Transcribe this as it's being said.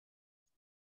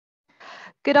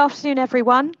Good afternoon,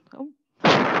 everyone.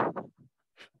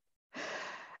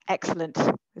 Excellent.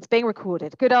 It's being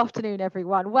recorded. Good afternoon,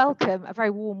 everyone. Welcome, a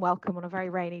very warm welcome on a very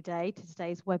rainy day to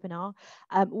today's webinar.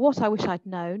 What I wish I'd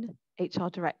known, HR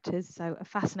directors, so a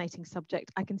fascinating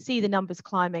subject. I can see the numbers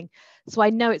climbing, so I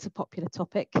know it's a popular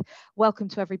topic. Welcome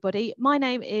to everybody. My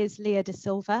name is Leah De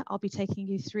Silva. I'll be taking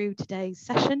you through today's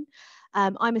session.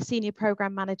 I'm a senior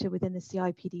program manager within the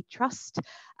CIPD Trust.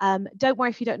 Don't worry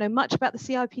if you don't know much about the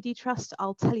CIPD Trust.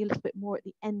 I'll tell you a little bit more at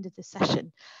the end of the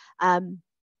session.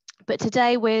 But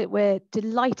today we're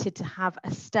delighted to have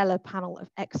a stellar panel of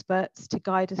experts to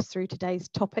guide us through today's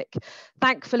topic.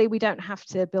 Thankfully, we don't have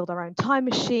to build our own time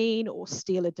machine or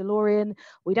steal a DeLorean.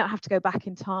 We don't have to go back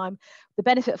in time. The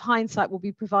benefit of hindsight will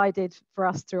be provided for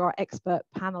us through our expert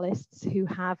panelists who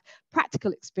have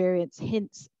practical experience,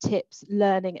 hints, tips,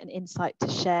 learning and insight to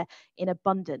share in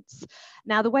abundance.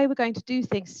 Now, the way we're going to do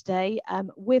things today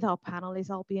with our panel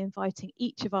is I'll be inviting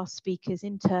each of our speakers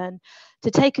in turn to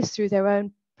take us through their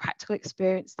own practical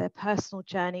experience, their personal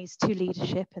journeys to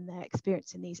leadership and their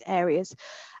experience in these areas.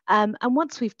 And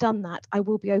once we've done that, I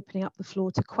will be opening up the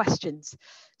floor to questions.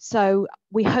 So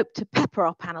we hope to pepper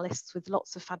our panelists with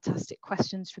lots of fantastic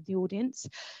questions from the audience.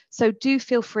 So do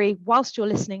feel free, whilst you're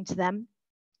listening to them,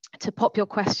 to pop your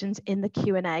questions in the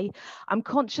Q&A. I'm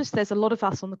conscious there's a lot of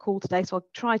us on the call today, so I'll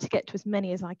try to get to as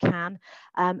many as I can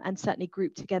and certainly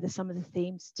group together some of the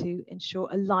themes to ensure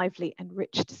a lively and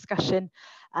rich discussion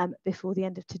before the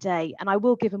end of today. And I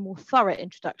will give a more thorough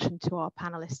introduction to our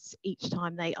panelists each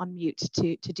time they unmute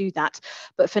to do that.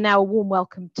 But for now, a warm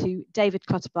welcome to David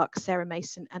Clutterbuck, Sarah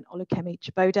Mason and Olukemi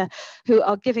Chiboda, who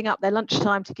are giving up their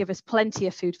lunchtime to give us plenty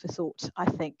of food for thought, I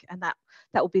think, and that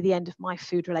will be the end of my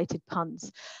food-related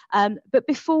puns. But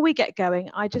before we get going,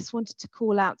 I just wanted to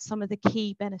call out some of the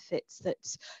key benefits that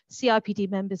CIPD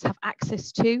members have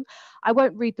access to. I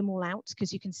won't read them all out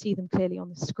because you can see them clearly on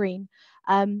the screen.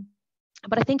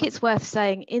 But I think it's worth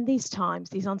saying in these times,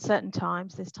 these uncertain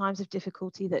times, there's times of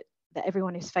difficulty that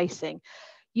everyone is facing.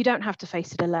 You don't have to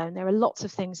face it alone. There are lots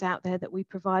of things out there that we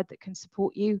provide that can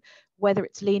support you, whether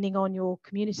it's leaning on your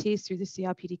communities through the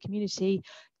CIPD community,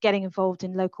 getting involved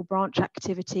in local branch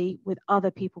activity with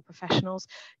other people professionals.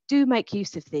 Do make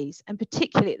use of these. And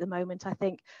particularly at the moment, I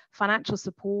think financial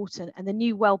support and the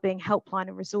new wellbeing helpline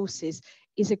and resources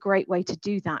is a great way to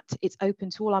do that. It's open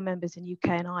to all our members in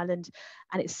UK and Ireland,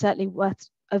 and it's certainly worth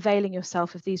availing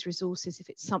yourself of these resources if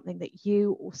it's something that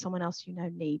you or someone else you know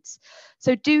needs.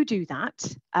 So do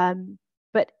that.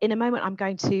 But in a moment, I'm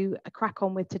going to crack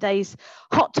on with today's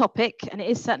hot topic, and it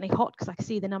is certainly hot because I can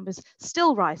see the numbers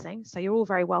still rising. So you're all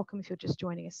very welcome if you're just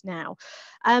joining us now.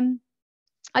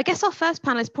 I guess our first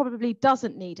panelist probably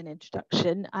doesn't need an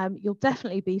introduction. You'll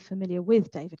definitely be familiar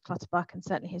with David Clutterbuck and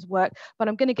certainly his work, but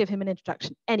I'm going to give him an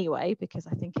introduction anyway because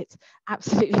I think it's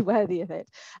absolutely worthy of it.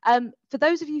 For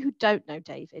those of you who don't know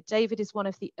David, David is one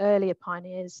of the earlier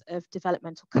pioneers of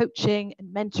developmental coaching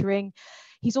and mentoring.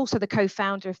 He's also the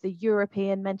co-founder of the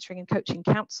European Mentoring and Coaching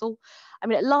Council. I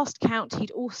mean, at last count,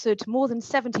 he'd authored more than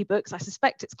 70 books. I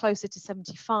suspect it's closer to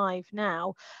 75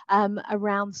 now,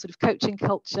 around sort of coaching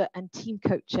culture and team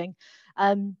coaching.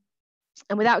 And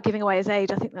without giving away his age,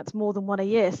 I think that's more than one a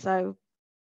year. So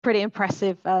pretty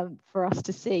impressive for us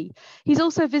to see. He's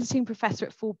also a visiting professor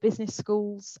at 4 business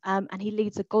schools, and he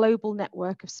leads a global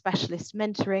network of specialist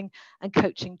mentoring and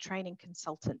coaching training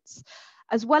consultants.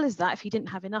 As well as that, if he didn't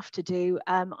have enough to do,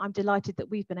 I'm delighted that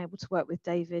we've been able to work with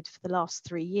David for the last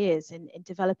 3 years in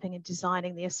developing and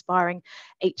designing the Aspiring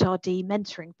HRD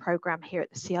mentoring program here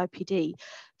at the CIPD.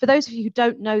 For those of you who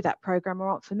don't know that program or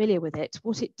aren't familiar with it,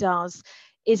 what it does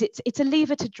is it's a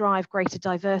lever to drive greater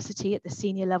diversity at the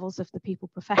senior levels of the people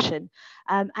profession,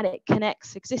 and it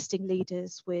connects existing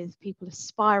leaders with people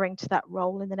aspiring to that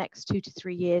role in the next 2 to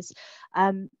 3 years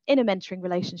in a mentoring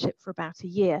relationship for about a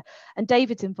year. And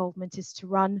David's involvement is to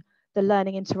run the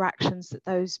learning interactions that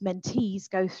those mentees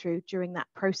go through during that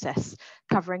process,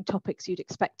 covering topics you'd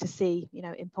expect to see, you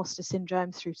know, imposter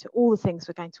syndrome through to all the things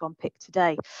we're going to unpick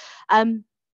today.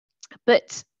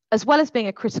 But as well as being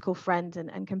a critical friend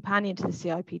and companion to the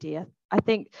CIPD, I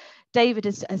think David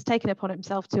has taken upon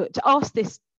himself to ask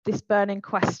this burning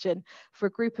question for a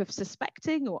group of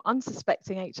suspecting or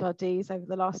unsuspecting HRDs over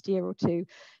the last year or two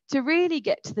to really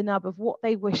get to the nub of what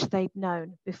they wish they'd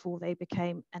known before they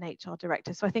became an HR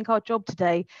director. So I think our job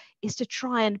today is to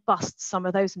try and bust some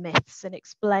of those myths and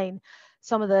explain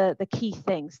some of the key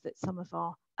things that some of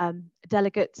our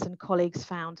delegates and colleagues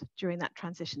found during that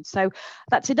transition. So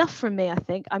that's enough from me, I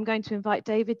think. I'm going to invite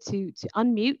David to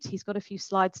unmute. He's got a few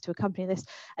slides to accompany this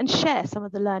and share some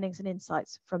of the learnings and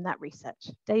insights from that research.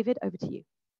 David, over to you.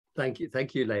 Thank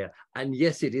you, Leah. And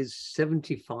yes, it is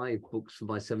 75 books for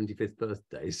my 75th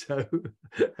birthday. So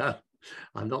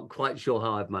I'm not quite sure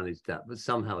how I've managed that, but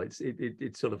somehow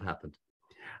it sort of happened.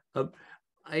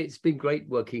 It's been great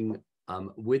working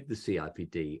with the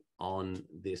CIPD on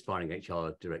the Aspiring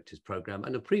HR Directors Program,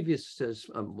 and a previous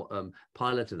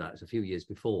pilot of that a few years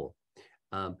before.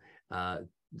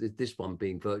 This one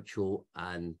being virtual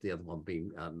and the other one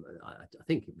being, I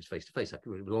think it was face-to-face, it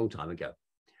was a long time ago.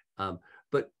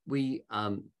 But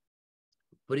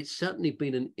it's certainly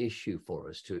been an issue for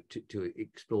us to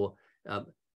explore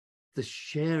the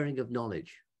sharing of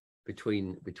knowledge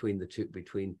between the two,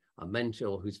 between a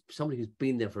mentor who's somebody who's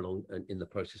been there for in the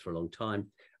process for a long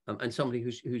time, and somebody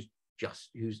who's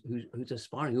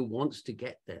aspiring, who wants to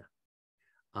get there.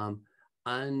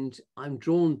 And I'm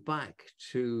drawn back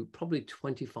to probably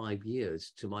 25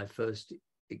 years to my first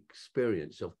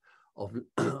experience of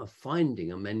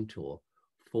finding a mentor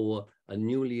for a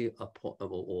newly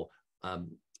an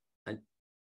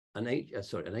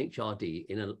HRD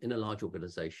in a large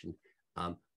organization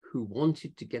who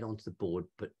wanted to get onto the board,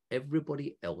 but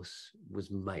everybody else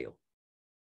was male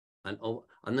and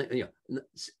you know,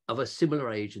 of a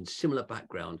similar age and similar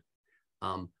background.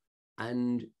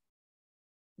 And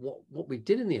what we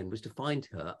did in the end was to find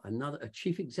her a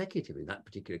chief executive in that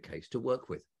particular case to work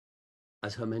with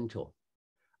as her mentor.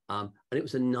 And it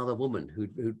was another woman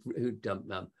who'd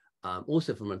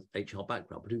also from an HR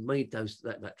background, but who made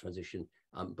that transition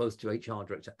both to HR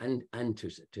director and to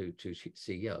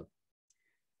CEO.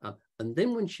 And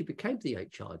then when she became the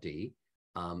HRD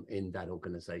in that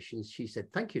organization, she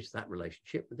said thank you to that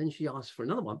relationship. And then she asked for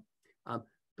another one,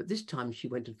 but this time she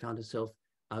went and found herself.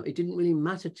 It didn't really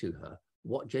matter to her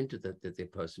what gender the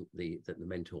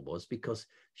mentor was, because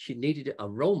she needed a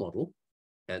role model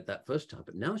at that first time.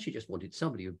 But now she just wanted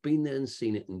somebody who'd been there and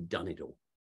seen it and done it all.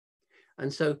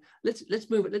 And so let's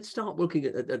move it. Let's start looking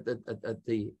at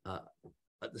the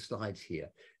slides here.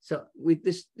 So with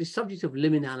this subject of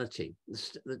liminality,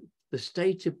 the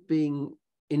state of being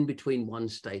in between one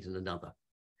state and another,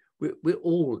 we're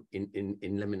all in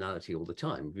liminality all the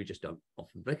time. We just don't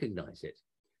often recognize it.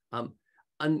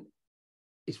 And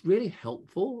it's really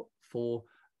helpful for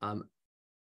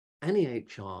any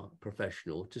HR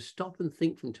professional to stop and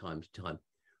think from time to time,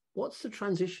 what's the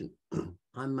transition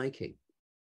I'm making?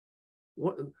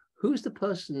 Who's the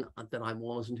person that I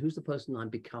was and who's the person I'm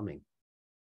becoming?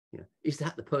 You know, is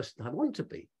that the person I want to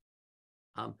be?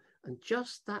 And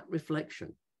just that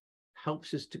reflection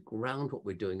helps us to ground what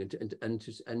we're doing and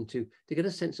to get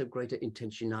a sense of greater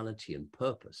intentionality and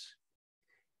purpose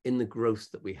in the growth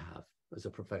that we have as a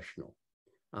professional.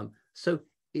 So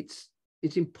it's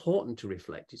important to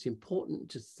reflect. It's important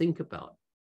to think about,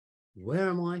 where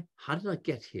am I? How did I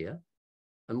get here?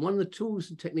 And one of the tools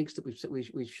and techniques that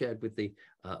we've shared with the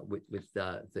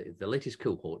latest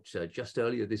cohort just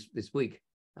earlier this week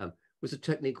was a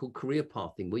technique called career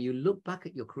pathing, where you look back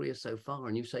at your career so far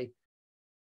and you say,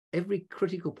 every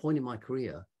critical point in my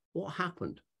career, what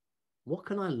happened? What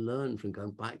can I learn from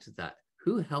going back to that?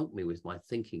 Who helped me with my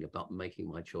thinking about making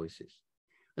my choices?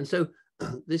 And so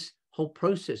this whole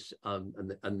process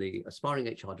and the Aspiring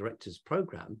HR Directors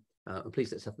Program, and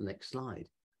please let's have the next slide,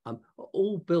 are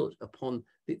all built upon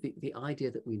the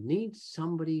idea that we need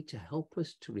somebody to help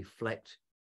us to reflect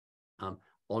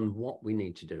on what we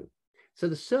need to do. So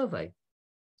the survey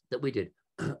that we did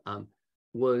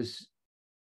was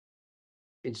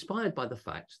inspired by the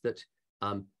fact that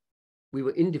we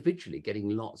were individually getting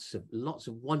lots of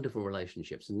wonderful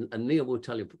relationships, and Leah will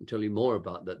tell you more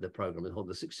about the program and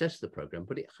the success of the program.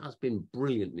 But it has been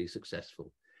brilliantly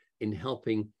successful in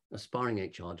helping aspiring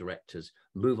HR directors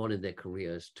move on in their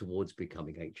careers towards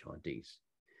becoming HRDs.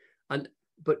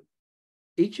 But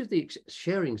each of the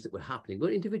sharings that were happening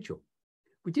were individual.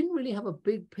 We didn't really have a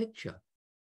big picture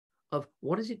of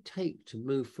what does it take to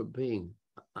move from being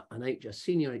a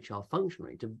senior HR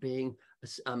functionary to being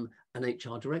an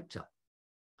HR director.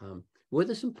 Were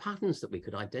there some patterns that we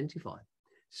could identify?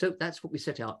 So that's what we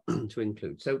set out to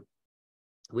include. So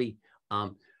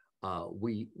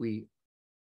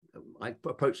I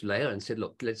approached Leah and said,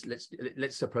 look,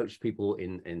 let's approach people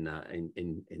in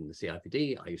the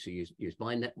CIPD. I used to use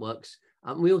my networks.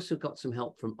 We also got some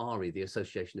help from ARI, the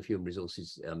Association of Human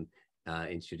Resources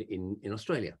Institute in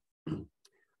Australia.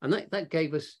 And that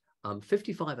gave us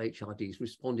 55 HRDs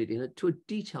responded to a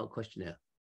detailed questionnaire.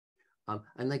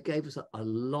 And they gave us a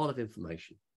lot of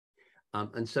information.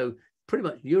 And so pretty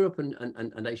much Europe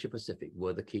and Asia Pacific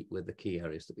were the key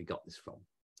areas that we got this from.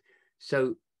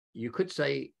 So you could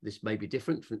say this may be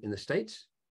different in the States,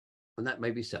 and that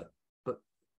may be so. But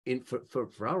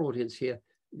for our audience here,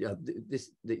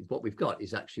 what we've got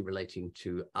is actually relating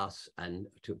to us and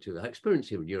to our experience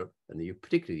here in Europe and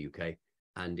particularly the UK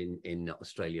and in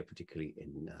Australia, particularly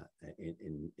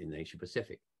in Asia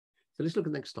Pacific. So let's look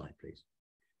at the next slide, please.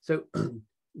 So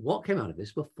what came out of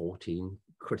this were 14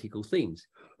 critical themes.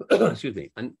 Excuse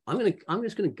me. And I'm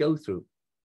just going to go through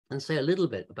and say a little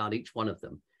bit about each one of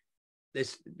them.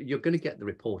 You're going to get the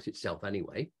report itself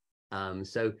anyway.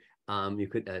 You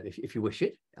could, if you wish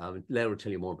it, Laura will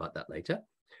tell you more about that later.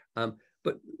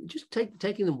 But just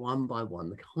taking them one by one,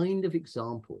 the kind of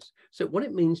examples. So what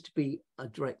it means to be a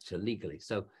director legally.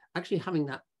 So actually having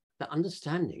that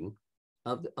understanding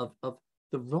of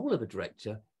the role of a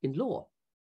director in law.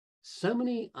 So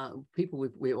many people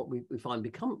we find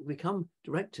become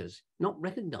directors, not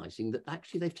recognizing that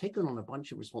actually they've taken on a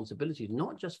bunch of responsibilities,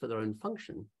 not just for their own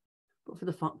function, but for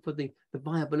the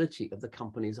viability of the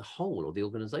company as a whole or the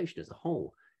organization as a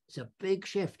whole. It's a big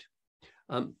shift.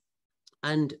 Some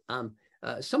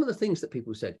of the things that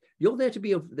people said, you're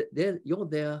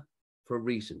there for a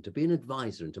reason, to be an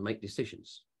advisor and to make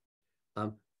decisions.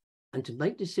 And to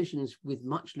make decisions with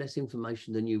much less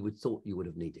information than you thought you would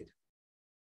have needed.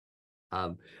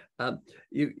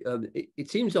 It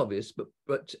seems obvious,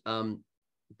 but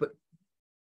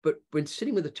when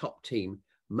sitting with the top team,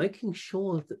 making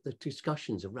sure that the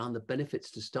discussions around the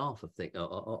benefits to staff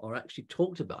are actually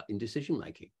talked about in decision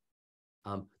making.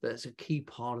 That's a key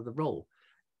part of the role.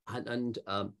 And then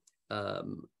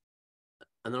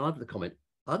I have the comment,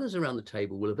 others around the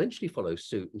table will eventually follow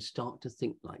suit and start to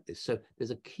think like this. So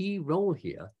there's a key role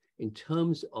here in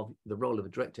terms of the role of a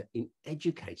director in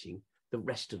educating the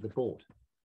rest of the board.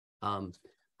 And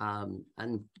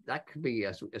that could be,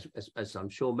 as I'm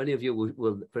sure many of you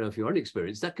will from your own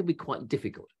experience, that could be quite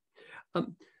difficult.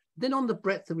 Then on the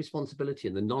breadth of responsibility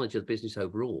and the knowledge of business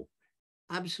overall,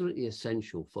 absolutely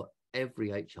essential for every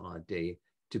HRD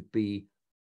to be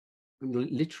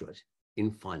literate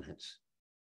in finance.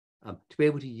 To be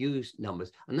able to use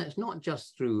numbers, and that's not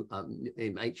just through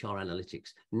in HR analytics.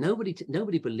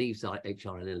 Nobody believes that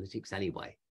HR analytics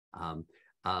anyway.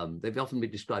 They've often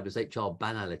been described as HR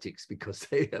banalytics because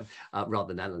they have rather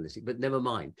than analytic. But never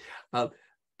mind.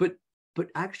 But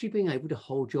actually being able to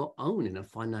hold your own in a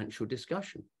financial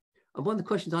discussion. And one of the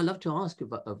questions I love to ask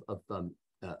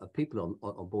of people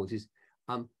on boards is,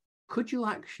 could you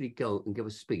actually go and give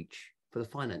a speech for the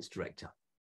finance director?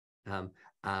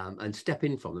 And step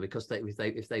in from them because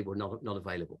if they were not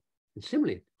available. And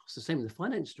similarly, it's the same with the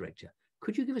finance director.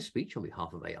 Could you give a speech on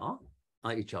behalf of HR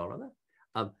rather?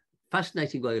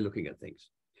 Fascinating way of looking at things.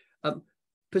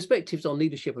 Perspectives on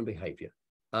leadership and behavior.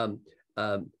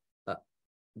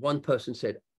 One person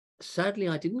said, sadly,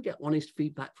 I didn't get honest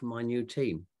feedback from my new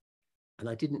team. And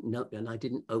I didn't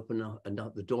open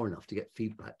up the door enough to get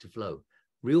feedback to flow.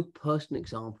 Real personal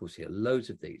examples here, loads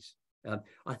of these.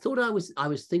 I thought I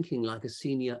was thinking like a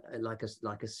senior, like a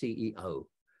CEO.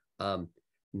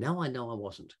 Now I know I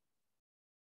wasn't.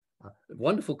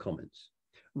 Wonderful comments.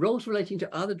 Roles relating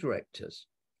to other directors.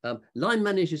 Line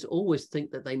managers always think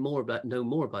that they know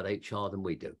more about HR than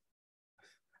we do.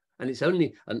 And it's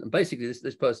only, and basically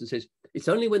this person says, it's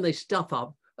only when they stuff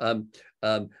up and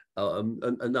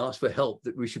ask for help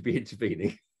that we should be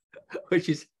intervening, which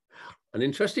is an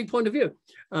interesting point of view.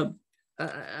 And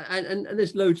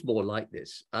there's loads more like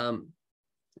this. I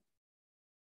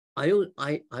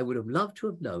would have loved to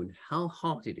have known how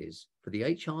hard it is for the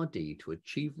HRD to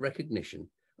achieve recognition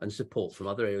and support from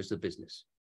other areas of the business.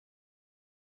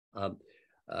 And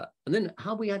then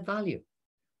how we add value.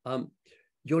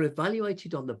 You're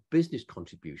evaluated on the business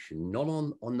contribution, not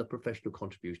on the professional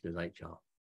contribution as HR.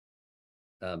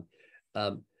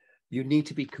 You need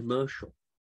to be commercial.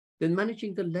 Then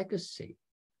managing the legacy.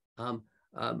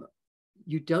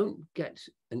 You don't get,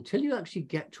 until you actually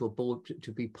get to a board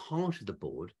to be part of the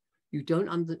board, you don't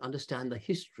understand the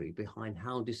history behind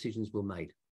how decisions were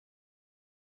made.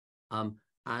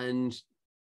 And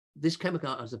this came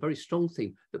out as a very strong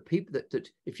theme that people that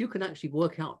if you can actually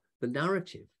work out the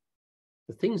narrative,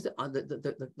 the things that are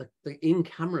the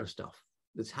in-camera stuff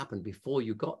that's happened before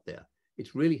you got there,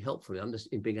 it's really helpful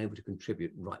in being able to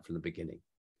contribute right from the beginning.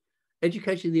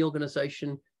 Educating the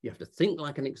organization, you have to think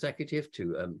like an executive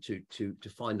to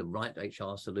find the right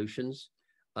HR solutions,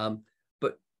 and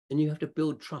you have to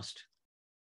build trust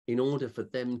in order for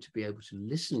them to be able to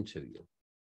listen to you,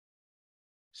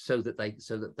 so that they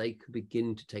can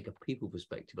begin to take a people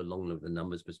perspective along with the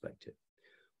numbers perspective.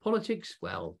 Politics,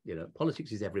 well,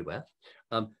 politics is everywhere,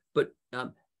 but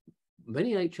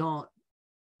many HR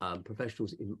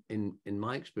professionals, in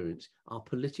my experience, are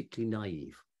politically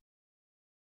naive.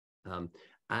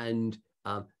 And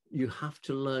you have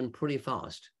to learn pretty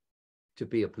fast to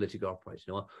be a political operator.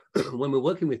 Now, when we're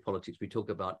working with politics, we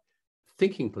talk about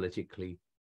thinking politically,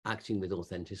 acting with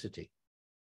authenticity.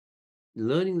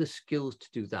 Learning the skills to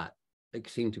do that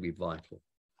seem to be vital.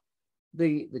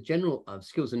 The general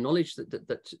skills and knowledge that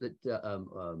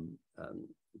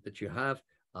you have,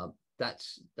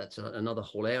 that's another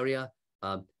whole area.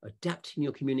 Adapting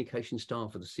your communication style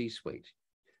for the C-suite,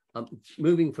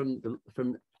 moving from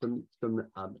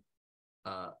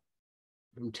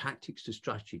tactics to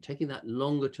strategy, taking that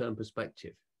longer term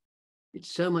perspective.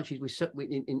 It's so much easier.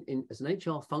 As an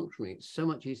HR functionary, it's so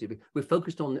much easier. We're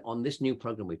focused on this new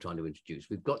program we're trying to introduce.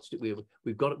 We've got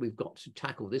to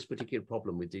tackle this particular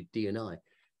problem with the D&I.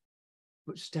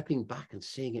 But stepping back and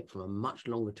seeing it from a much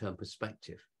longer term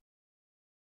perspective,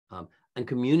 and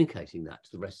communicating that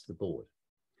to the rest of the board.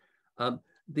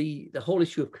 The whole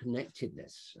issue of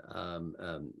connectedness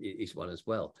is one as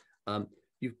well.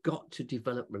 You've got to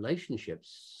develop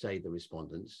relationships, say the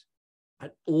respondents,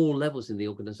 at all levels in the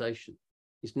organization.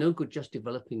 It's no good just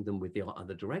developing them with the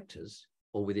other directors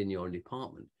or within your own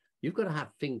department. You've got to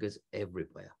have fingers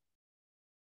everywhere.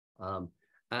 On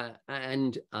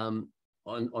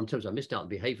terms, I missed out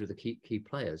the behavior of the key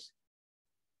players.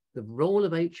 The role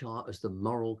of HR as the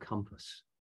moral compass,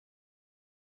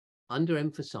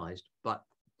 underemphasized, but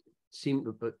some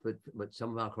of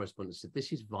our correspondents said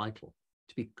this is vital,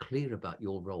 to be clear about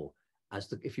your role as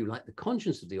the, if you like, the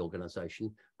conscience of the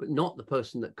organization, but not the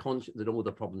person that all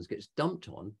the problems gets dumped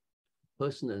on, the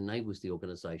person that enables the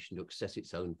organization to access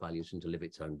its own values and to live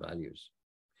its own values.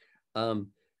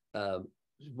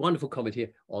 Wonderful comment here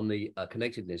on the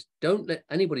connectedness. Don't let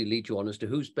anybody lead you on as to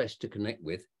who's best to connect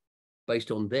with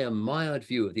based on their mired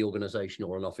view of the organization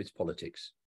or an office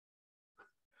politics.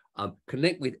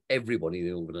 Connect with everybody in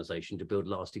the organization to build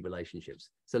lasting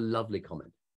relationships. It's a lovely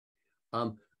comment.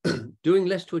 Doing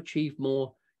less to achieve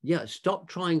more. Yeah, stop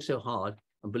trying so hard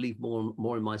and believe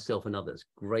more in myself and others.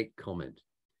 Great comment.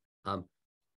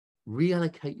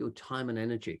 Reallocate your time and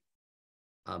energy,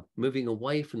 moving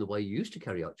away from the way you used to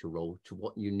carry out your role to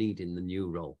what you need in the new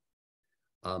role.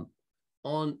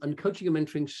 On coaching and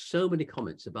mentoring, so many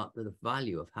comments about the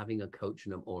value of having a coach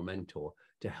or a mentor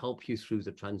to help you through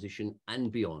the transition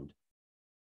and beyond.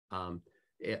 I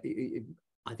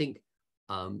think,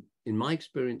 in my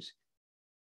experience,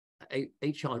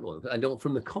 HR, and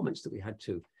from the comments that we had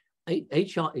too,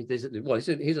 HR, here's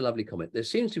a lovely comment. There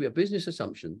seems to be a business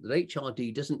assumption that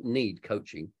HRD doesn't need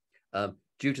coaching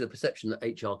due to the perception that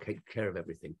HR takes care of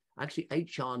everything. Actually,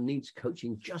 HR needs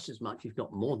coaching just as much, if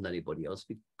not more than anybody else,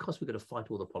 because we've got to fight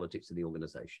all the politics of the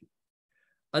organization.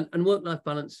 And work-life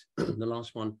balance, the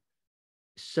last one,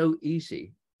 so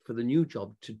easy for the new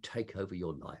job to take over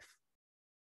your life.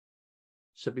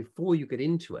 So before you get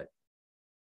into it,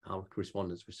 our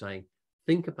correspondents were saying,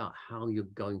 think about how you're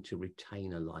going to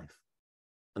retain a life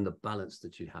and the balance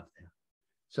that you have there.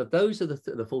 So those are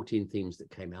the 14 themes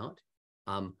that came out.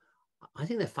 I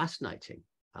think they're fascinating,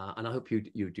 and I hope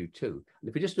you do too. And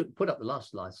if we just put up the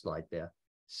last slide there,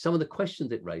 some of the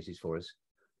questions it raises for us.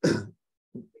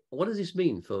 What does this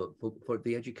mean for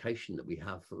the education that we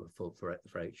have for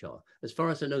HR? As far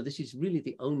as I know, this is really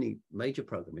the only major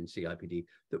program in CIPD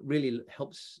that really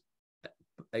helps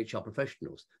HR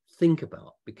professionals think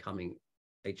about becoming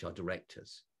HR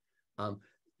directors. What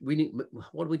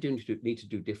are we need to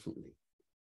do differently?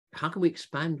 How can we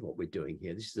expand what we're doing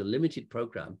here? This is a limited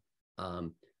program,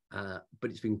 but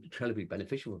it's been incredibly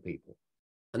beneficial for people.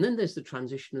 And then there's the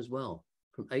transition as well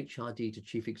from HRD to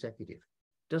chief executive.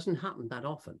 Doesn't happen that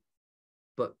often,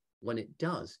 but when it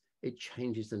does, it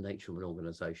changes the nature of an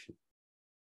organization.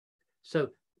 So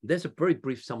there's a very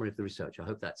brief summary of the research. I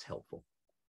hope that's helpful.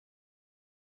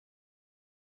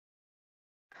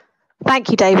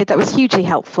 Thank you, David. That was hugely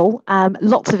helpful.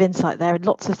 Lots of insight there and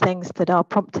lots of things that are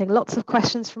prompting lots of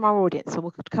questions from our audience. So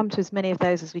we'll come to as many of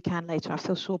those as we can later. I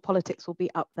feel sure politics will be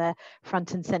up there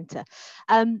front and centre.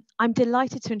 I'm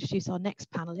delighted to introduce our next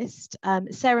panellist.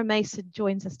 Sarah Mason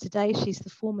joins us today. She's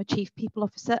the former Chief People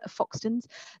Officer of Foxtons,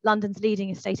 London's leading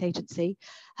estate agency.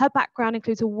 Her background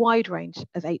includes a wide range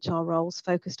of HR roles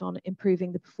focused on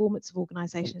improving the performance of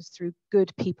organisations through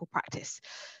good people practice.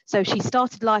 So she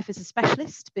started life as a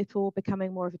specialist before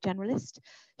becoming more of a generalist.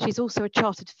 She's also a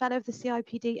chartered fellow of the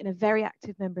CIPD and a very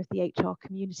active member of the HR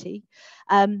community.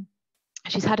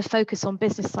 She's had a focus on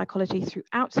business psychology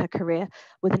throughout her career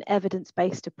with an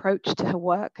evidence-based approach to her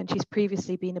work, and she's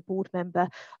previously been a board member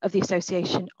of the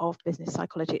Association of Business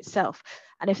Psychology itself.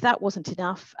 And if that wasn't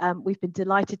enough, we've been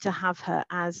delighted to have her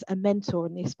as a mentor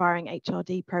in the Aspiring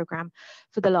HRD programme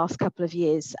for the last couple of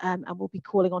years, and we'll be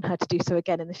calling on her to do so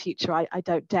again in the future, I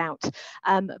don't doubt.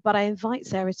 But I invite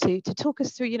Sarah to talk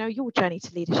us through, your journey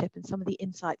to leadership and some of the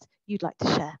insights you'd like to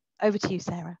share. Over to you,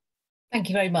 Sarah. Thank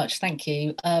you very much. Thank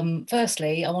you.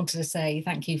 Firstly, I wanted to say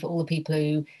thank you for all the people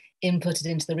who inputted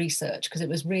into the research, because it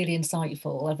was really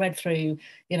insightful. I've read through,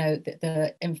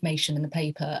 the information in the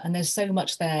paper, and there's so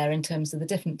much there in terms of the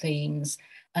different themes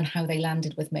and how they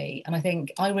landed with me. And I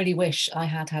think I really wish I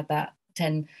had that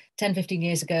 10, 15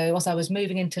 years ago, as I was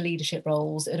moving into leadership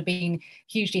roles. It would have been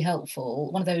hugely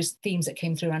helpful. One of those themes that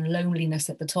came through around loneliness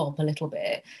at the top a little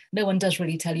bit. No one does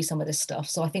really tell you some of this stuff.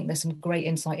 So I think there's some great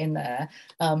insight in there.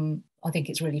 I think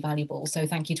it's really valuable. So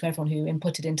thank you to everyone who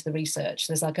inputted into the research.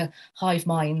 There's like a hive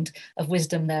mind of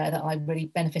wisdom there that I really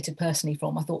benefited personally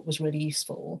from. I thought was really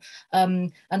useful.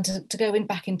 And to go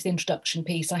back into the introduction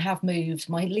piece, I have moved.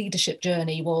 My leadership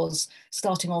journey was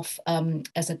starting off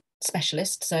as a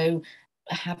specialist. So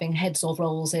having heads of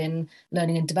roles in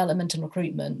learning and development and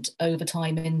recruitment over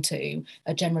time into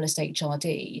a generalist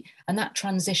HRD. And that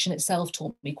transition itself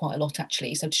taught me quite a lot,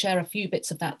 actually. So to share a few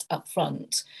bits of that up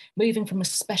front, moving from a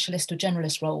specialist to a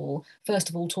generalist role, first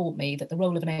of all, taught me that the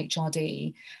role of an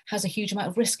HRD has a huge amount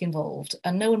of risk involved.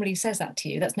 And no one really says that to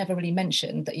you. That's never really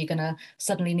mentioned, that you're going to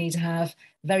suddenly need to have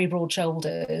very broad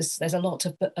shoulders. There's a lot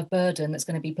of burden that's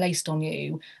going to be placed on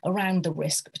you around the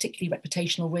risk, particularly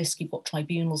reputational risk. You've got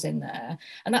tribunals in there.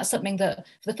 And that's something that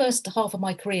for the first half of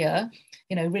my career,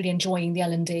 really enjoying the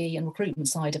L&D and recruitment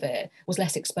side of it, was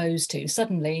less exposed to.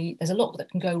 Suddenly, there's a lot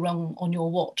that can go wrong on your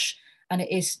watch, and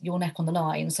it is your neck on the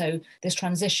line. So this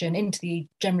transition into the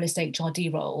generalist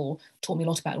HRD role taught me a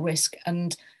lot about risk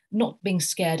and not being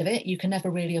scared of it. You can never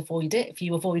really avoid it. If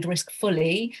you avoid risk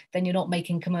fully, then you're not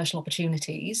making commercial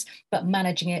opportunities, but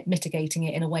managing it, mitigating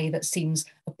it in a way that seems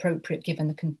appropriate given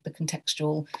the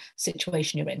contextual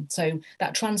situation you're in. So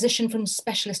that transition from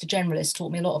specialist to generalist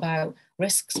taught me a lot about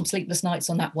risk, some sleepless nights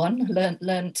on that one,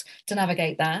 learned to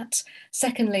navigate that.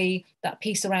 Secondly, that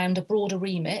piece around a broader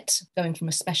remit, going from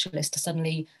a specialist to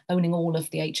suddenly owning all of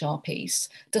the HR piece,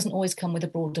 doesn't always come with a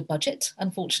broader budget,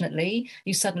 unfortunately.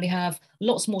 You suddenly have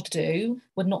lots more to do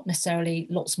with not necessarily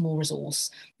lots more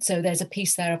resource. So there's a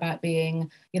piece there about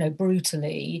being,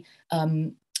 brutally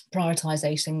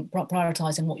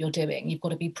prioritizing what you're doing. You've got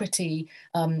to be pretty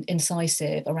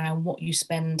incisive around what you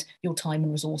spend your time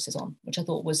and resources on, which I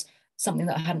thought was something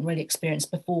that I hadn't really experienced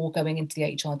before going into the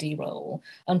HRD role.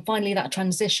 And finally, that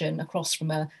transition across from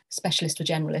a specialist to a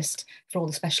generalist, for all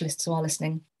the specialists who are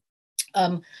listening.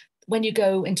 When you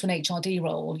go into an HRD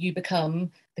role, you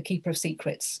become the keeper of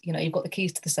secrets. You've got the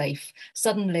keys to the safe.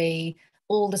 Suddenly,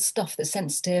 all the stuff that's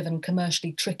sensitive and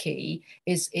commercially tricky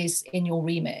is in your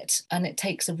remit. And it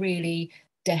takes a really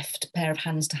deft pair of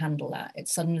hands to handle that.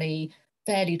 It's suddenly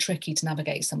fairly tricky to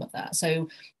navigate some of that. So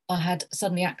I had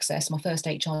suddenly access, my first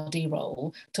HRD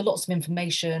role, to lots of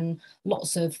information,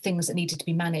 lots of things that needed to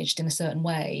be managed in a certain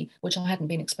way, which I hadn't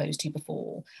been exposed to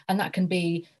before. And that can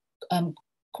be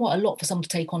quite a lot for someone to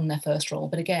take on in their first role.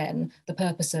 But again, the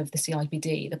purpose of the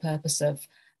CIPD, the purpose of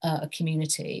a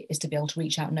community, is to be able to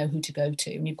reach out and know who to go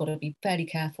to. And you've got to be fairly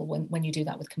careful when you do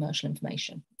that with commercial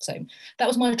information. So that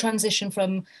was my transition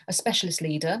from a specialist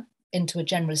leader into a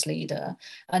generalist leader.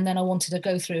 And then I wanted to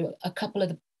go through a couple of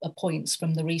the points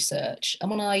from the research. And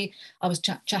when I was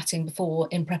chatting before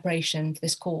in preparation for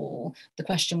this call, the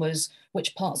question was,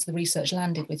 which parts of the research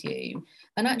landed with you?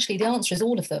 And actually the answer is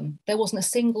all of them. There wasn't a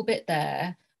single bit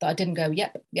there that I didn't go,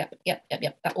 yep.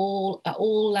 That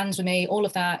all lands with me. All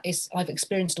of that I've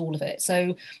experienced all of it.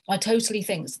 So I totally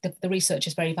think the research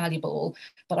is very valuable,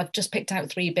 but I've just picked out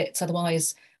 3 bits.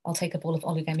 Otherwise, I'll take up all of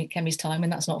Ollie Kemi's time,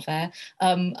 and that's not fair.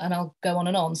 And I'll go on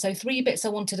and on. So 3 bits I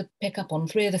wanted to pick up on,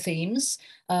 3 of the themes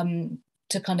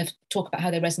to kind of talk about how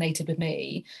they resonated with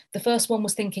me. The first one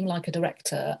was thinking like a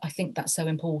director. I think that's so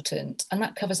important. And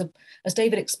that covers, as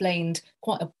David explained,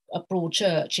 quite a broad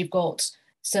church. You've got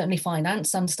certainly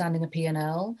finance, understanding a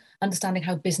P&L, understanding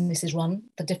how business is run,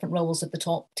 the different roles of the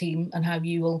top team and how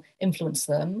you will influence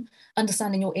them,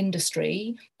 understanding your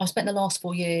industry. I've spent the last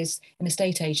 4 years in a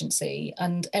state agency,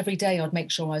 and every day I'd make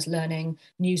sure I was learning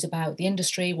news about the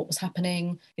industry, what was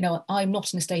happening. I'm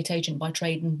not an estate agent by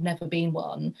trade and never been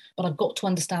one, but I've got to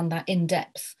understand that in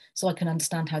depth so I can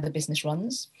understand how the business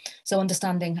runs. So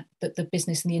understanding that the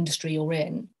business and the industry you're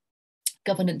in.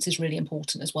 Governance is really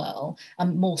important as well,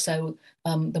 and more so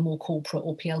the more corporate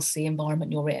or PLC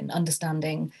environment you're in.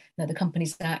 Understanding the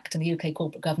Companies Act and the UK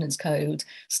Corporate Governance Code,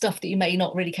 stuff that you may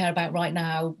not really care about right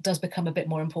now, does become a bit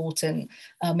more important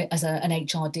as an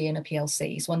HRD and a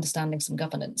PLC. So understanding some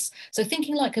governance. So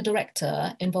thinking like a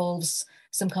director involves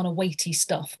some kind of weighty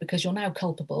stuff, because you're now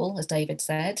culpable, as David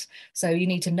said. So you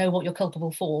need to know what you're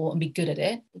culpable for and be good at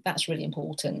it. That's really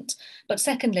important. But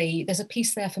secondly, there's a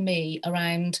piece there for me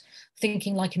around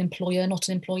thinking like an employer, not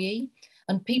an employee.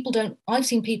 And people don't, I've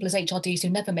seen people as HRDs who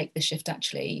never make this shift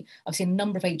actually. I've seen a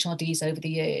number of HRDs over the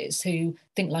years who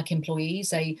think like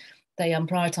employees. They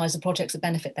prioritise the projects that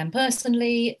benefit them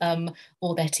personally,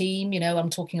 or their team. I'm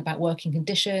talking about working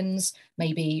conditions,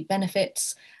 maybe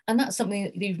benefits. And that's something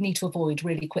that you need to avoid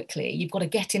really quickly. You've got to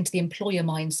get into the employer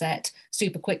mindset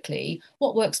super quickly.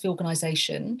 What works for the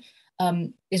organisation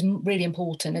is really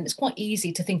important. And it's quite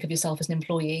easy to think of yourself as an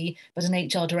employee, but an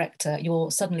HR director,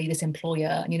 you're suddenly this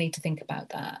employer, and you need to think about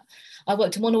that. I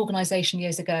worked in one organisation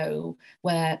years ago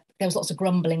where there was lots of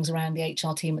grumblings around the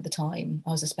HR team at the time. I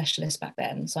was a specialist back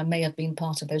then, so I may have been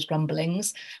part of those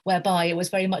grumblings, whereby it was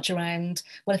very much around,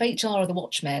 well, if HR are the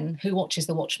watchmen, who watches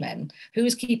the watchmen? Who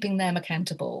is keeping them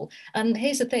accountable? And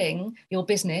here's the thing, your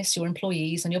business, your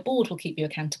employees and your board will keep you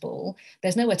accountable.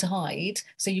 There's nowhere to hide,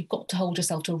 so you've got to hold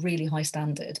yourself to a really high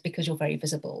standard because you're very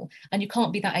visible. And you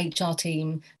can't be that HR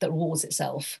team that rewards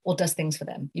itself or does things for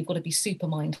them. You've got to be super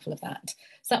mindful of that.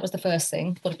 So that was the first thing.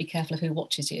 You've got to be careful of who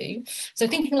watches you. So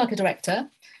thinking like a director.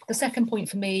 The second point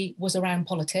for me was around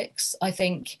politics. I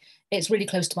think it's really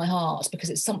close to my heart because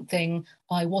it's something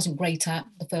I wasn't great at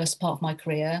the first part of my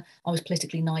career. I was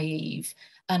politically naive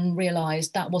and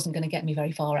realised that wasn't going to get me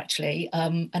very far actually.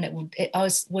 And I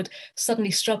would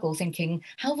suddenly struggle thinking,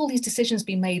 how have all these decisions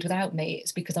been made without me?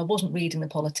 It's because I wasn't reading the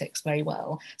politics very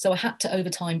well. So I had to over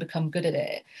time become good at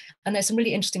it. And there's some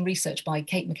really interesting research by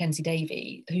Kate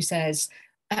Mackenzie-Davey who says,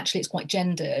 actually it's quite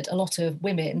gendered. A lot of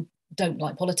women don't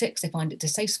like politics. They find it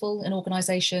distasteful in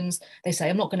organisations. They say,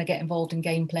 I'm not going to get involved in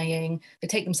game playing. They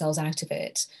take themselves out of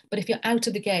it. But if you're out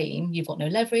of the game, you've got no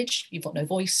leverage, you've got no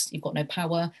voice, you've got no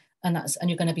power, and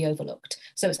you're going to be overlooked.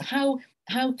 So it's how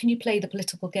can you play the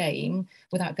political game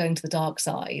without going to the dark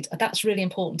side? That's really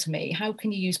important to me. How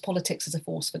can you use politics as a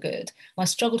force for good? And I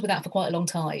struggled with that for quite a long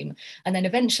time. And then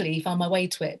eventually found my way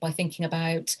to it by thinking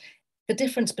about the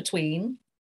difference between,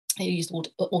 you used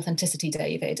authenticity,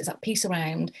 David, is that piece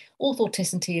around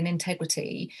authenticity and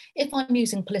integrity. If I'm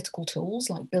using political tools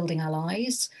like building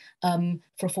allies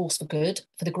for a force for good,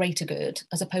 for the greater good,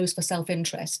 as opposed for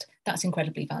self-interest, that's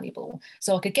incredibly valuable.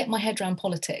 So I could get my head around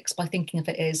politics by thinking of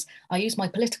it as, I use my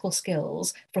political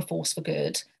skills for a force for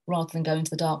good, rather than going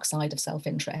to the dark side of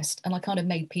self-interest. And I kind of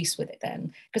made peace with it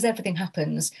then, because everything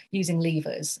happens using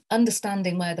levers,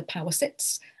 understanding where the power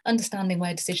sits, understanding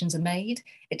where decisions are made.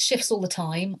 It shifts all the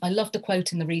time. I love the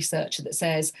quote in the research that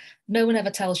says, no one ever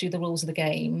tells you the rules of the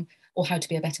game or how to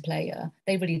be a better player.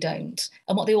 They really don't.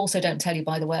 And what they also don't tell you,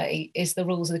 by the way, is the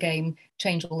rules of the game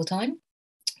change all the time.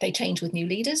 They change with new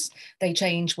leaders. They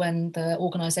change when the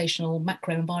organisational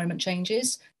macro environment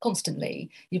changes constantly.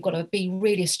 You've got to be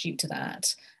really astute to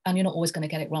that, and you're not always going to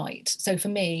get it right. So for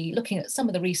me, looking at some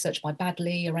of the research by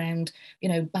Badley around,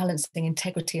 balancing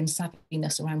integrity and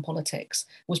savviness around politics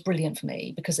was brilliant for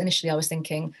me, because initially I was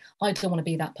thinking, I don't want to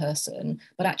be that person,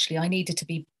 but actually I needed to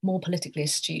be more politically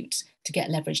astute to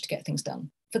get leverage to get things done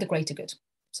for the greater good.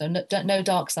 So no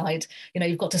dark side,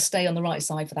 you've got to stay on the right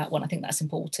side for that one. I think that's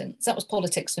important. So that was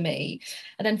politics for me.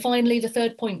 And then finally, the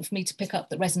third point for me to pick up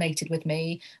that resonated with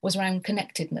me was around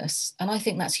connectedness. And I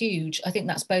think that's huge. I think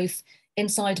that's both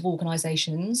inside of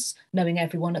organisations, knowing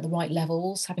everyone at the right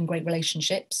levels, having great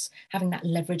relationships, having that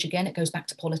leverage again, it goes back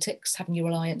to politics, having your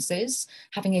alliances,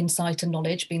 having insight and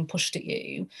knowledge being pushed at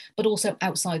you, but also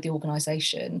outside the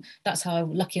organisation. That's how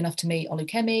I'm lucky enough to meet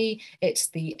Olukemi. It's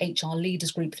the HR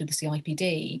leaders group through the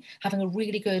CIPD, having a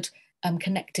really good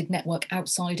connected network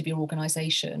outside of your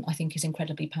organisation, I think is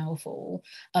incredibly powerful.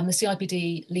 The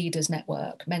CIPD Leaders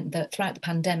Network meant that throughout the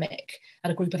pandemic,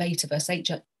 had a group of 8 of us,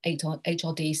 HRD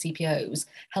CPOs,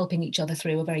 helping each other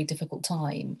through a very difficult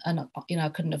time. And I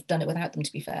couldn't have done it without them,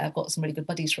 to be fair. I've got some really good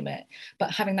buddies from it. But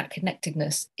having that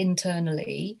connectedness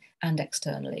internally and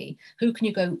externally, who can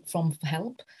you go from for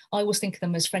help? I always think of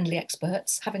them as friendly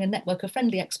experts, having a network of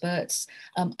friendly experts,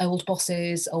 old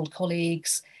bosses, old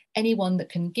colleagues, anyone that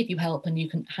can give you help and you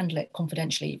can handle it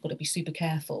confidentially. You've got to be super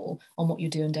careful on what you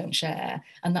do and don't share.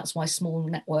 And that's why small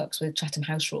networks with Chatham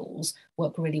House rules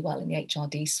work really well in the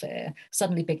HRD sphere.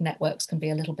 Suddenly big networks can be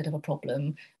a little bit of a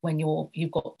problem when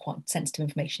you've got quite sensitive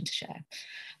information to share.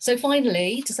 So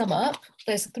finally, to sum up,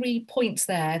 there's 3 points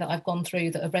there that I've gone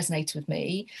through that have resonated with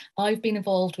me. I've been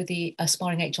involved with the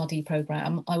Aspiring HRD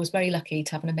programme. I was very lucky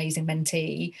to have an amazing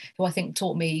mentee who I think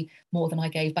taught me more than I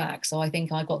gave back. So I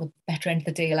think I got the better end of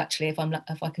the deal, actually, if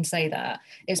I can say that.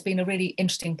 It's been a really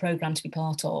interesting programme to be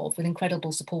part of with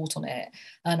incredible support on it.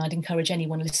 And I'd encourage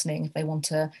anyone listening, if they want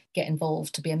to get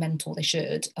involved to be a mentor, they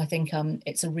should. I think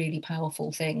it's a really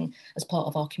powerful thing as part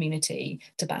of our community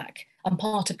to back. And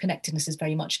part of connectedness is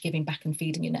very much giving back and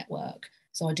feeding your network.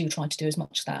 So I do try to do as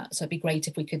much of that. So it'd be great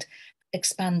if we could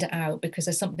expand it out, because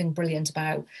there's something brilliant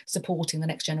about supporting the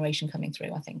next generation coming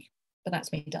through, I think. But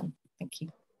that's me done. Thank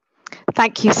you.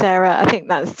 Thank you, Sarah. I think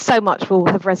that so much will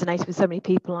have resonated with so many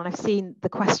people, and I've seen the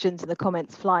questions and the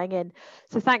comments flying in.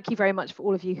 So thank you very much for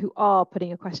all of you who are putting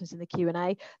your questions in the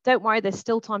Q&A. Don't worry, there's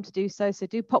still time to do so, so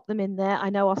do pop them in there. I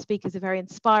know our speakers are very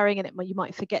inspiring, and you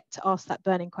might forget to ask that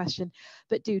burning question,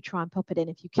 but do try and pop it in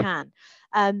if you can.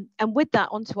 And with that,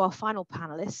 on to our final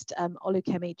panelist,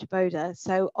 Olukemi Chiboda.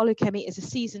 So Olukemi is a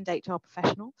seasoned HR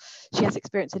professional. She has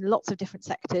experience in lots of different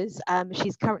sectors.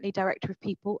 She's currently Director of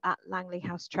People at Langley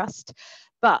House Trust,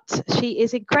 but she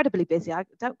is incredibly busy. I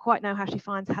don't quite know how she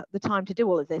finds the time to do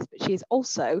all of this, but she is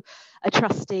also a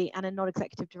trustee and a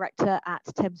non-executive director at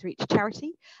Thames Reach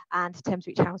Charity and Thames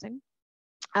Reach Housing.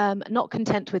 Not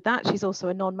content with that, she's also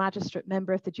a non-magistrate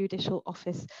member of the Judicial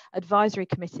Office Advisory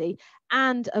Committee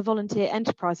and a volunteer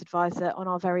enterprise advisor on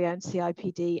our very own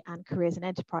CIPD and Careers and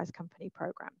Enterprise Company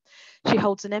programme. She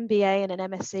holds an MBA and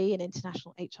an MSc in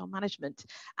International HR Management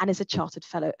and is a Chartered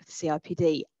Fellow of the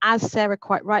CIPD. As Sarah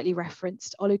quite rightly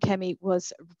referenced, Olukemi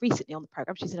was recently on the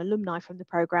programme. She's an alumni from the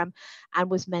programme and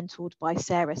was mentored by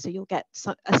Sarah, so you'll get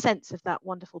a sense of that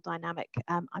wonderful dynamic,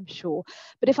 I'm sure.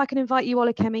 But if I can invite you,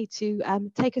 Olukemi, to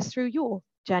take us through your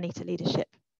journey to leadership.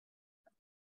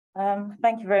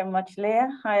 Thank you very much, Leah.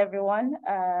 Hi, everyone.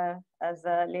 As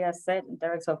Leah said,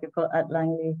 Director of People at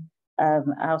Langley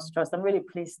House Trust. I'm really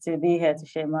pleased to be here to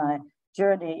share my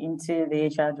journey into the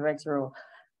HR Director role.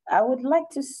 I would like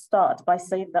to start by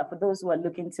saying that for those who are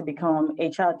looking to become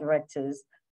HR Directors,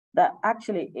 that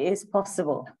actually is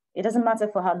possible. It doesn't matter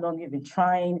for how long you've been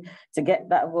trying to get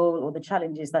that role or the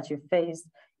challenges that you've faced.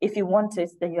 If you want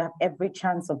it, then you have every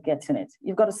chance of getting it.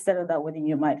 You've got to settle that within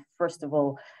your mind, first of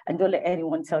all, and don't let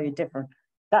anyone tell you different.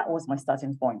 That was my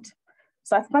starting point.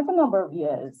 So I spent a number of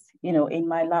years, in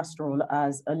my last role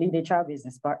as a lead HR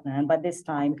business partner. And by this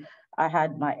time, I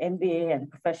had my MBA and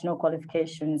professional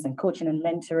qualifications and coaching and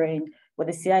mentoring with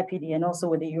the CIPD and also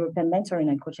with the European Mentoring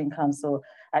and Coaching Council.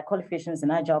 I had qualifications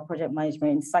in Agile project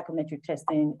management, psychometric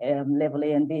testing, level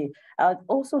A and B. I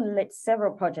also led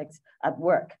several projects at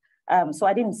work. So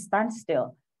I didn't stand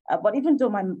still. But even though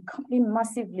my company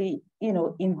massively,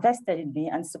 invested in me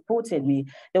and supported me,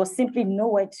 there was simply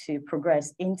nowhere to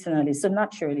progress internally. So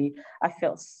naturally, I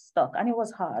felt stuck, and it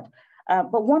was hard.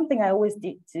 But one thing I always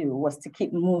did do was to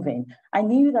keep moving. I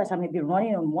knew that I may be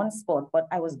running on one spot, but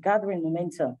I was gathering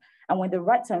momentum. And when the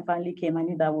right time finally came, I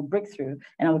knew that I would break through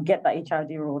and I would get that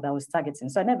HRD role that I was targeting.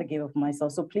 So I never gave up on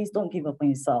myself. So please don't give up on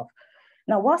yourself.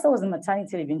 Now, whilst I was on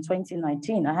maternity leave in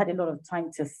 2019, I had a lot of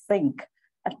time to think.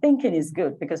 And thinking is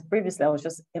good because previously I was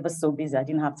just ever so busy. I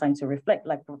didn't have time to reflect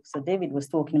like Professor David was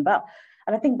talking about.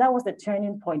 And I think that was the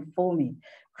turning point for me.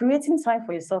 Creating time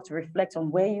for yourself to reflect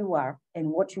on where you are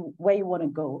and where you want to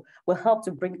go will help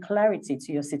to bring clarity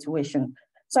to your situation.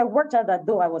 So I worked out that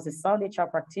though I was a sound HR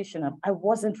practitioner, I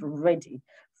wasn't ready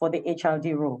for the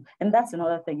HRD role. And that's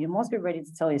another thing. You must be ready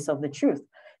to tell yourself the truth.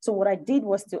 So what I did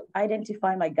was to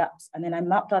identify my gaps, and then I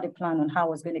mapped out a plan on how I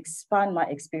was going to expand my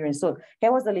experience. So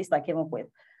here was the list I came up with.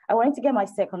 I wanted to get my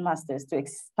second master's to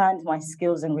expand my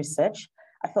skills in research.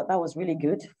 I thought that was really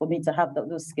good for me to have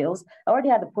those skills. I already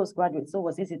had the postgraduate, so it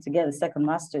was easy to get a second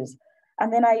master's.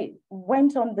 And then I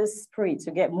went on this spree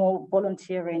to get more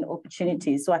volunteering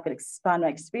opportunities so I could expand my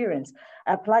experience.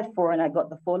 I applied for and I got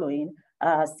the following,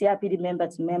 CIPD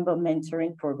member-to-member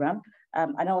mentoring program.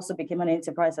 And I also became an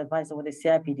enterprise advisor with the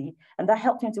CIPD. And that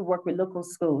helped me to work with local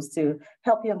schools to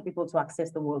help young people to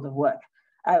access the world of work.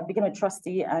 I became a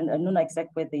trustee and a non-exec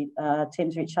with the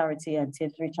Thames Reach Charity and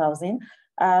Thames Reach Housing.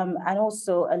 And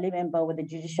also a lay member with the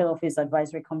Judicial Office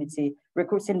Advisory Committee,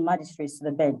 recruiting magistrates to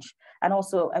the bench. And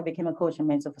also I became a coach and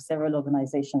mentor for several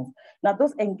organizations. Now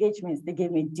those engagements, they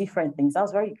gave me different things. I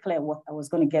was very clear what I was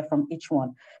going to get from each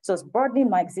one. So it's broadening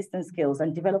my existing skills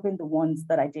and developing the ones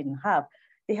that I didn't have.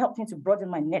 They helped me to broaden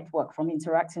my network from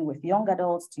interacting with young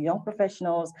adults to young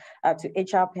professionals, to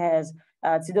HR peers,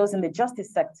 to those in the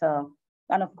justice sector,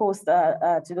 and of course,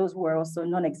 to those who are also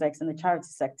non-execs in the charity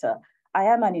sector. I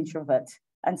am an introvert.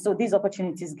 And so these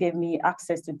opportunities gave me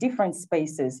access to different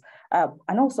spaces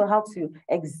and also how to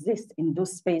exist in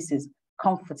those spaces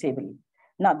comfortably.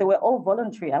 Now, they were all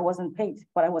voluntary. I wasn't paid,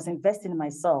 but I was investing in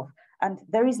myself. And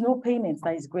there is no payment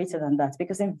that is greater than that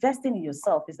because investing in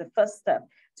yourself is the first step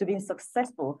to being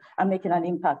successful and making an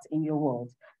impact in your world.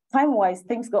 Time-wise,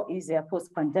 things got easier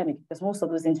post-pandemic because most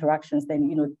of those interactions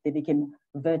then, they became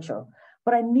virtual.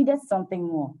 But I needed something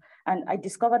more. And I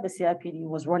discovered the CIPD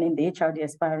was running the HRD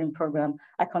Aspiring program.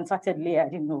 I contacted Leah. I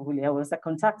didn't know who Leah was. I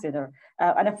contacted her.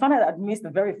 And I found out I'd missed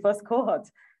the very first cohort.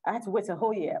 I had to wait a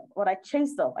whole year, but I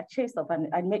chased up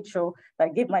and I made sure that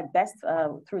I gave my best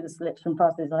through the selection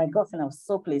process, and I got in. I was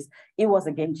so pleased. It was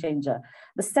a game changer.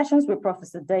 The sessions with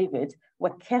Professor David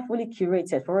were carefully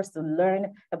curated for us to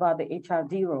learn about the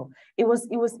HRD role. It was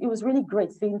really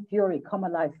great seeing theory come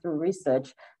alive through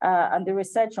research, and the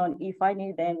research on If I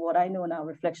Knew Then What I Know Now,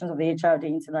 Reflections of the HRD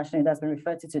Internationally, that's been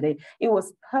referred to today. It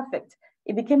was perfect.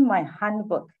 It became my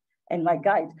handbook and my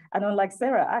guide. And unlike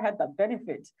Sarah, I had that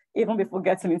benefit even before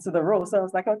getting into the role. So I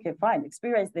was like, okay, fine.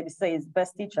 Experience, they say, is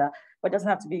best teacher, but it doesn't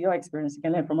have to be your experience. You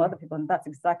can learn from other people. And that's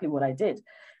exactly what I did.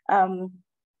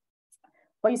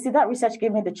 But you see, that research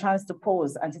gave me the chance to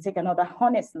pause and to take another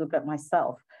honest look at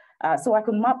myself. So I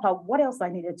could map out what else I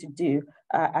needed to do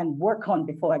and work on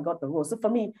before I got the role. So for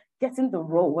me, getting the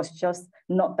role was just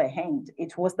not the end.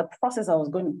 It was the process I was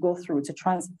going to go through to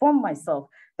transform myself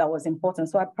that was important.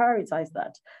 So I prioritized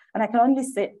that. And I can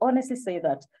honestly say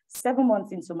that 7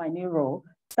 months into my new role,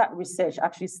 that research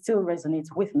actually still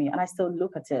resonates with me and I still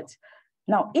look at it.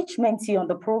 Now, each mentee on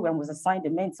the program was assigned a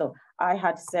mentor. I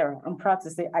had Sarah. I'm proud to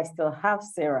say I still have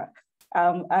Sarah.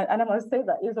 And I must say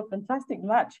that it was a fantastic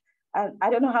match. And I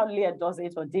don't know how Leah does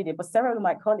it or did it, but several of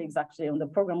my colleagues actually on the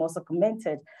program also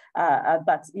commented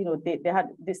that they had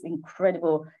this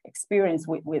incredible experience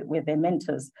with their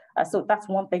mentors. So that's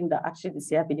one thing that actually the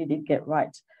CIPD did get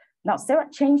right. Now, Sarah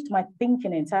changed my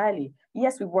thinking entirely.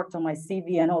 Yes, we worked on my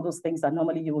CV and all those things that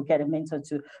normally you will get a mentor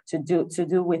to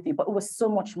do with you, but it was so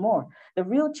much more. The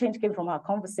real change came from our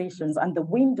conversations and the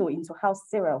window into how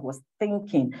Sarah was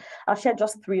thinking. I'll share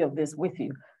just 3 of this with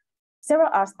you.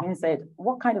 Sarah asked me and said,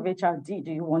 what kind of HRD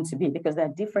do you want to be? Because there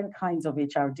are different kinds of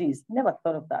HRDs. Never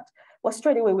thought of that. Well,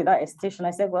 straight away without hesitation, I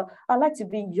said, well, I'd like to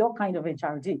be your kind of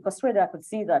HRD. Because straight away I could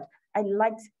see that I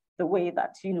liked the way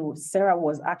that, Sarah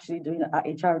was actually doing her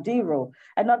HRD role.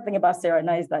 Another thing about Sarah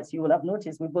and I is that you will have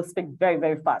noticed we both speak very,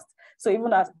 very fast. So even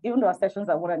though our sessions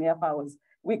are 1.5 hours,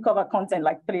 we cover content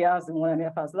like 3 hours and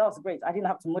 1.5 hours. So that was great. I didn't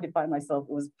have to modify myself.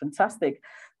 It was fantastic.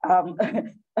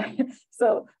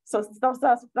 So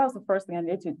that was the first thing I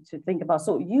needed to think about.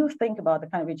 So you think about the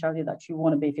kind of HRD that you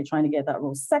want to be if you're trying to get that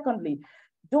role. Secondly,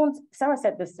 Sarah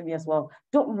said this to me as well,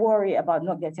 don't worry about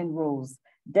not getting roles,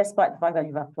 despite the fact that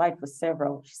you've applied for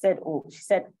several. She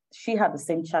said she had the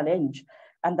same challenge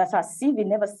and that her CV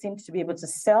never seemed to be able to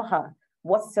sell her.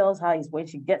 What sells her is when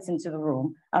she gets into the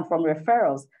room and from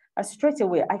referrals. And straight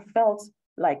away, I felt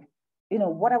like,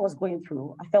 what I was going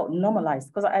through, I felt normalized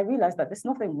because I realized that there's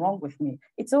nothing wrong with me.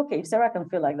 It's okay. If Sarah can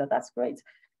feel like that, that's great.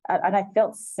 And I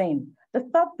felt sane. The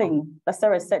third thing that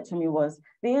Sarah said to me was,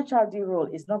 the HRD role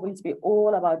is not going to be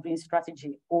all about doing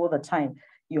strategy all the time.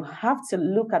 You have to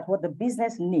look at what the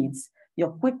business needs, your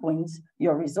quick wins,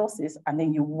 your resources, and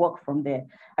then you work from there.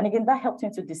 And again, that helped me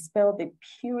to dispel the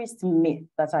purest myth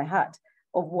that I had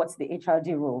of what the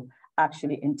HRD role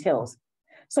actually entails.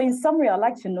 So in summary, I'd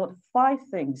like to note 5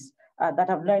 things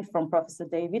that I've learned from Professor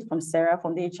David, from Sarah,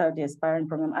 from the HRD Aspiring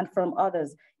Program, and from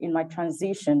others in my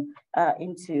transition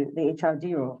into the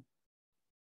HRD role.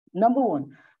 Number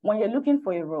 1, when you're looking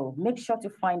for a role, make sure to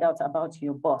find out about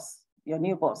your boss, your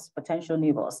new boss, potential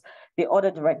new boss, the other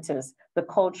directors, the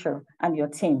culture, and your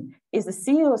team. Is the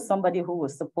CEO somebody who will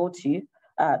support you,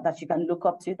 that you can look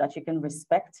up to, that you can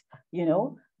respect?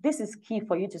 This is key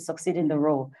for you to succeed in the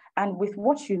role. And with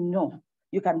what you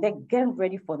can then get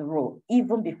ready for the role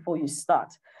even before you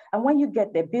start. And when you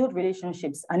get there, build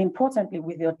relationships, and importantly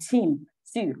with your team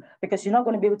too, because you're not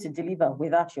going to be able to deliver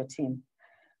without your team.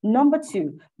 Number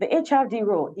 2, the HRD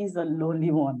role is a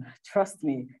lonely one. Trust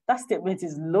me, that statement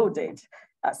is loaded.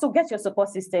 So get your support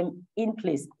system in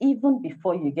place even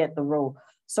before you get the role.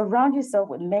 Surround yourself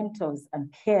with mentors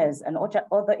and peers and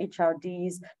other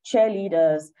HRDs,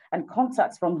 cheerleaders, and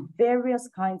contacts from various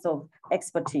kinds of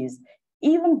expertise.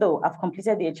 Even though I've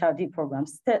completed the HRD program,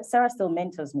 Sarah still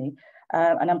mentors me,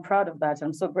 and I'm proud of that.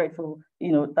 I'm so grateful,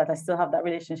 that I still have that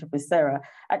relationship with Sarah.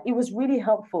 And it was really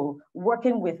helpful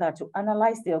working with her to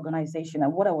analyze the organization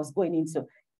and what I was going into,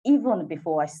 even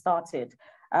before I started.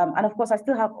 And of course, I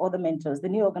still have other mentors. The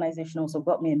new organization also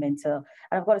got me a mentor.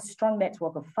 And I've got a strong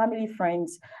network of family,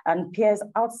 friends, and peers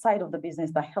outside of the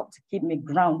business that help to keep me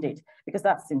grounded, because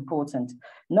that's important.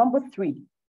 Number 3,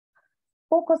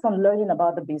 focus on learning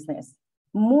about the business.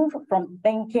 Move from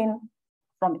thinking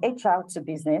from HR to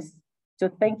business to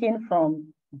thinking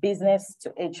from business to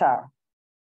HR.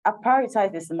 I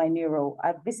prioritize this in my new role.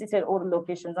 I've visited all the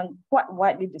locations and quite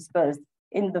widely dispersed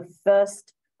in the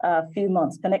first few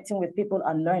months, connecting with people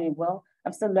and learning. Well,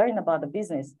 I'm still learning about the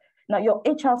business. Now, your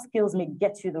HR skills may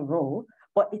get you the role,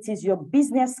 but it is your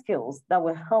business skills that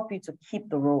will help you to keep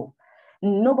the role.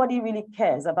 Nobody really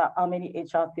cares about how many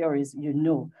HR theories you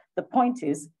know. The point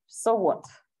is, so what?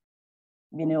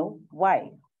 You know,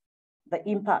 why? The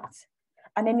impact.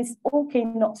 And then it's okay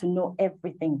not to know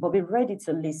everything, but be ready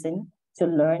to listen, to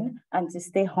learn, and to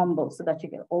stay humble so that you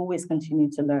can always continue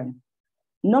to learn.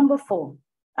 Number 4,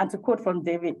 and to quote from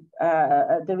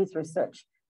David's research,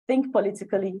 think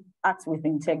politically, act with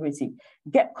integrity.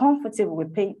 Get comfortable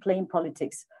with playing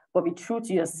politics, but be true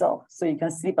to yourself so you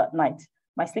can sleep at night.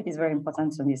 My sleep is very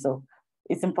important to me, so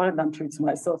it's important that I'm true to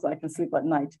myself so I can sleep at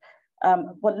night.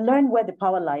 But learn where the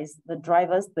power lies, the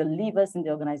drivers, the levers in the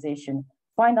organization.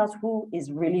 Find out who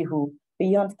is really who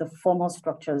beyond the formal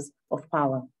structures of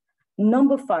power.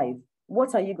 Number 5,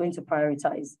 what are you going to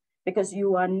prioritize? Because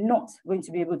you are not going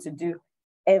to be able to do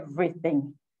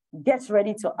everything. Get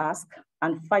ready to ask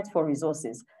and fight for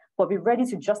resources, but be ready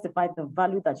to justify the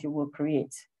value that you will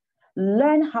create.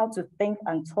 Learn how to think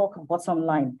and talk bottom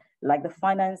line, like the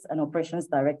finance and operations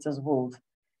directors would.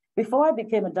 Before I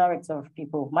became a director of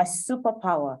people, my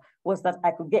superpower was that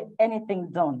I could get anything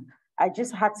done. I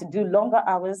just had to do longer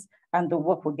hours and the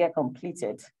work would get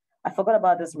completed. I forgot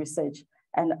about this research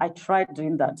and I tried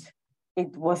doing that.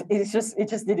 It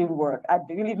just didn't work. I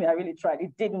really tried.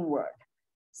 It didn't work.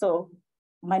 So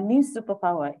my new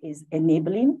superpower is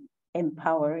enabling,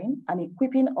 empowering, and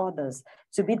equipping others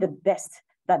to be the best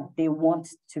that they want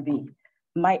to be.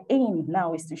 My aim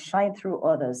now is to shine through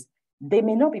others. They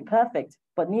may not be perfect,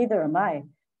 but neither am I.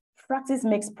 Practice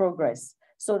makes progress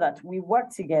so that we work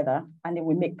together and then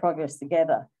we make progress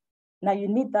together. Now you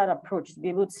need that approach to be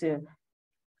able to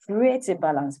create a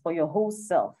balance for your whole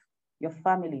self, your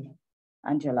family,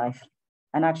 and your life.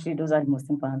 And actually, those are the most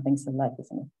important things in life,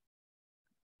 isn't it?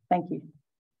 Thank you.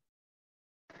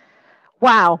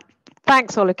 Wow.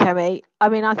 Thanks, Olukemi. I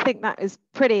mean, I think that is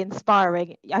pretty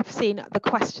inspiring. I've seen the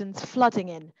questions flooding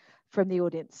in from the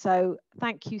audience. So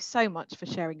thank you so much for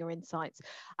sharing your insights.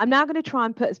 I'm now going to try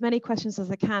and put as many questions as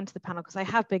I can to the panel because I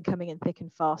have been coming in thick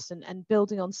and fast and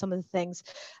building on some of the things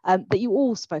that you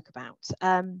all spoke about.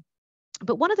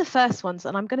 But one of the first ones,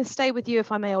 and I'm going to stay with you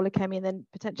if I may, Olukemi, and then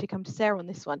potentially come to Sarah on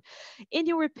this one. In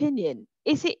your opinion,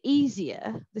 is it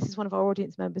easier, this is one of our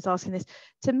audience members asking this,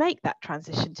 to make that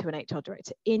transition to an HR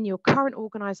director in your current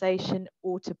organisation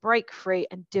or to break free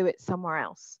and do it somewhere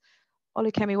else?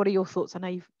 Olukemi, what are your thoughts? I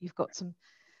know you've got some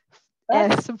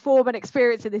form and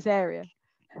experience in this area.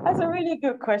 That's a really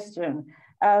good question.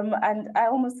 And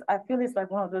I feel it's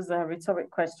like one of those rhetoric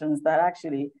questions that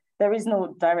actually there is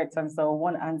no direct answer or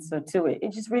one answer to it.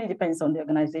 It just really depends on the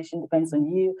organization, depends on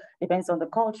you, depends on the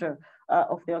culture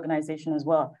of the organization as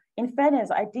well. In fairness,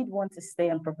 I did want to stay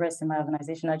and progress in my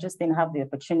organization. I just didn't have the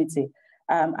opportunity.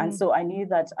 And so I knew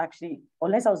that actually,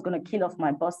 unless I was going to kill off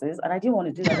my bosses, and I didn't want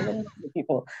to do that, I didn't know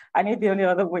people. I knew the only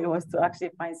other way was to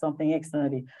actually find something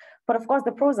externally. But of course,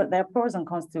 there are pros and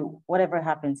cons to whatever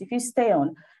happens. If you stay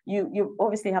on, you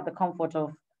obviously have the comfort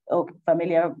of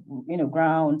familiar,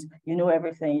 ground,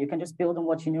 everything. You can just build on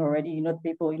what you know already. You know the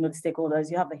people, you know the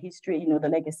stakeholders, you have the history, you know the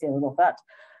legacy and all of that.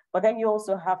 But then you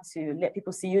also have to let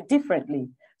people see you differently.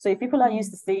 So if people are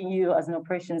used to seeing you as an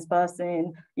operations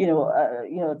person,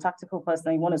 tactical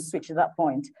person, you want to switch at that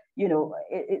point,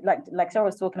 like Sarah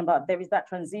was talking about, there is that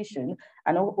transition,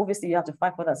 and obviously you have to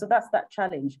fight for that. So that's that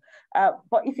challenge.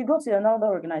 But if you go to another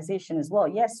organization as well,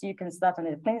 yes, you can start on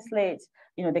a clean slate.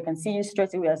 They can see you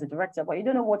straight away as a director, but you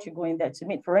don't know what you're going there to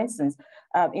meet. For instance,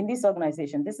 in this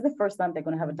organization, this is the first time they're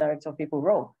going to have a director of people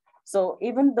role. So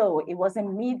even though it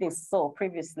wasn't me they saw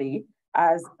previously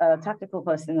as a tactical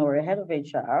person or a head of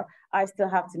HR, I still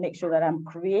have to make sure that I'm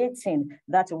creating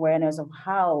that awareness of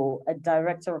how a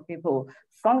director of people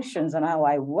functions and how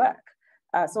I work.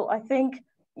 So I think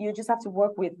you just have to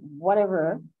work with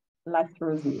whatever life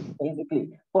throws you, basically.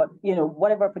 But,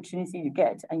 whatever opportunity you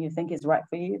get and you think is right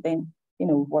for you, then,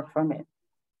 work from it.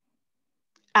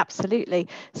 Absolutely.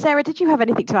 Sarah, did you have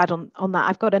anything to add on that?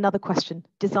 I've got another question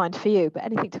designed for you, but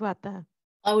anything to add there?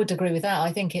 I would agree with that.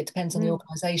 I think it depends on the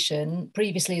organisation.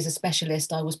 Previously, as a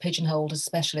specialist, I was pigeonholed as a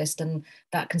specialist, and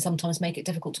that can sometimes make it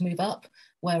difficult to move up.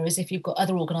 Whereas if you've got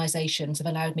other organisations have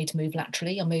allowed me to move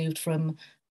laterally, I moved from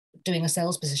doing a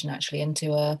sales position actually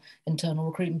into a internal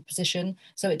recruitment position.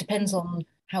 So it depends on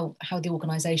how the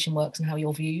organisation works and how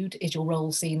you're viewed. Is your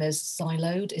role seen as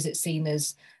siloed? Is it seen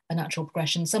as a natural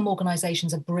progression? Some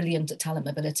organisations are brilliant at talent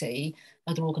mobility.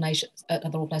 Other organisations are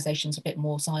a bit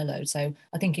more siloed. So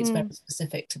I think it's very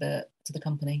specific to the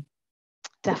company.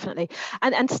 Definitely.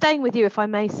 And staying with you, if I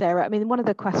may, Sarah, I mean, one of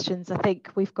the questions I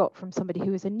think we've got from somebody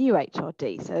who is a new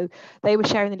HRD. So they were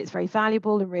sharing that it's very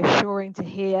valuable and reassuring to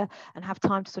hear and have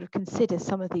time to sort of consider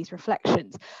some of these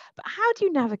reflections. But how do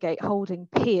you navigate holding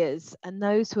peers and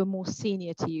those who are more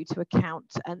senior to you to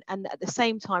account and at the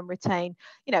same time retain,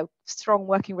 strong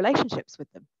working relationships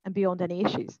with them and beyond any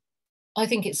issues? I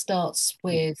think it starts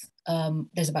with,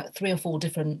 there's about 3 or 4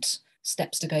 different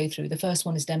steps to go through. The first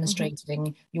one is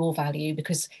demonstrating your value,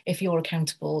 because if you're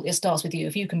accountable, it starts with you.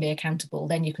 If you can be accountable,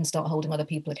 then you can start holding other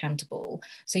people accountable.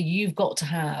 So you've got to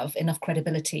have enough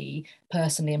credibility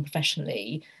personally and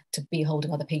professionally to be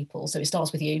holding other people. So it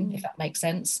starts with you, if that makes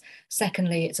sense.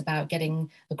 Secondly, it's about getting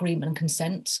agreement and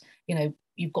consent. You know,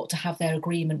 you've got to have their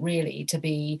agreement really to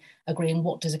be agreeing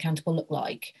what does accountable look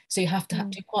like. So you have to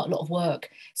do quite a lot of work.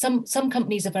 Some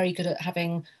companies are very good at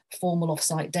having formal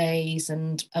offsite days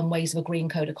and ways of agreeing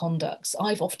code of conducts.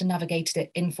 I've often navigated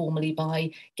it informally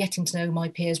by getting to know my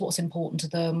peers, what's important to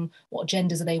them, what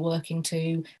agendas are they working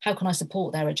to, how can I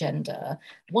support their agenda.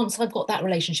 Once I've got that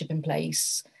relationship in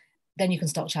place, then you can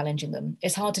start challenging them.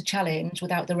 It's hard to challenge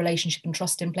without the relationship and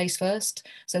trust in place first.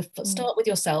 So start with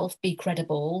yourself, be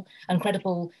credible, and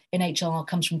credible in HR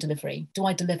comes from delivery. Do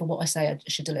I deliver what I say I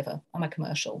should deliver? Am I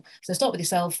commercial? So start with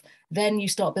yourself, then you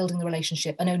start building the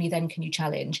relationship, and only then can you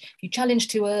challenge. If you challenge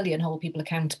too early and hold people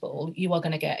accountable, you are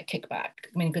going to get a kickback.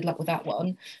 I mean, good luck with that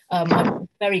one. I'm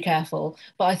very careful,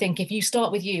 but I think if you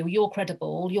start with you, you're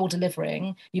credible, you're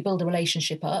delivering, you build a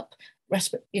relationship up,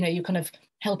 you know, you kind of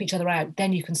help each other out,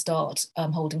 then you can start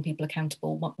holding people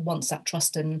accountable once that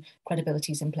trust and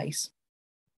credibility is in place.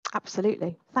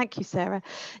 Absolutely. Thank you, Sarah.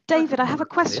 David, I have a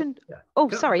question. Yeah. Oh,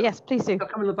 sorry. Yes, please do. I'll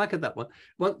come on the back of that one.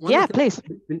 Yeah, please.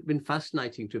 It's been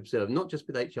fascinating to observe, not just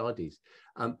with HRDs,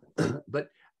 but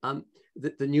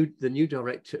the new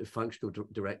director, functional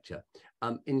director.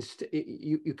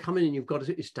 You come in and you've got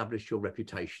to establish your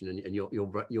reputation and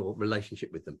your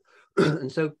relationship with them, and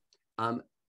so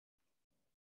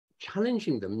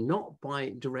challenging them not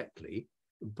by directly,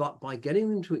 but by getting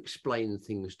them to explain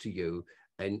things to you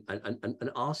and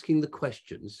asking the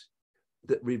questions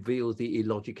that reveal the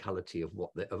illogicality of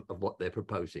what they're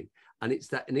proposing. And it's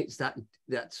that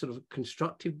sort of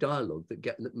constructive dialogue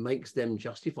that makes them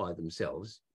justify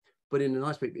themselves, but in a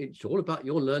nice way. It's all about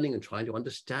your learning and trying to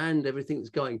understand everything that's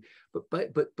going. But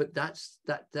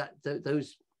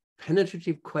those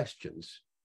penetrative questions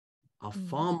are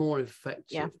far more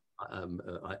effective.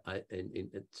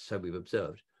 So we've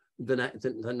observed than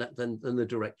the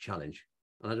direct challenge.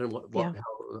 And I don't know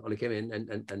how Ollie came in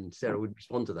and Sarah would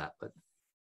respond to that, but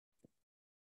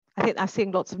I think I've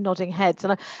seen lots of nodding heads.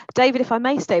 And David, if I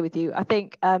may stay with you, I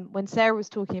think when Sarah was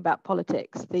talking about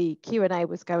politics, the Q&A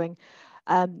was going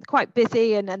quite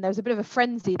busy and there was a bit of a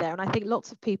frenzy there. And I think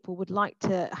lots of people would like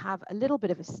to have a little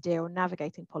bit of a steer on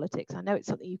navigating politics. I know it's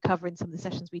something you cover in some of the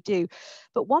sessions we do,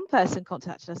 but one person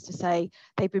contacted us to say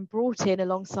they've been brought in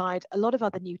alongside a lot of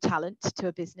other new talent to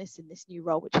a business in this new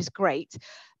role, which is great,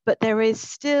 but there is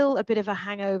still a bit of a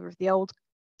hangover of the old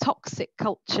toxic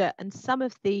culture, and some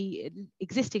of the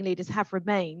existing leaders have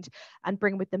remained and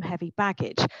bring with them heavy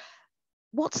baggage.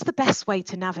 What's the best way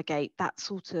to navigate that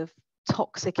sort of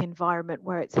toxic environment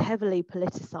where it's heavily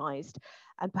politicized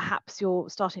and perhaps you're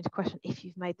starting to question if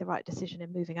you've made the right decision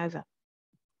in moving over?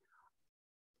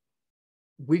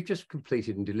 We've just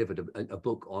completed and delivered a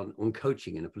book on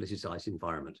coaching in a politicized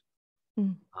environment.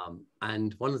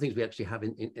 And one of the things we actually have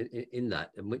in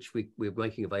that, and which we're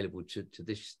making available to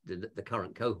the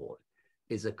current cohort,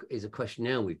 is a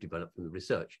questionnaire we've developed from the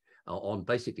research on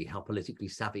basically how politically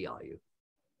savvy are you.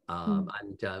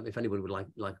 And if anyone would like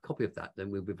a copy of that,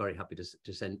 then we'll be very happy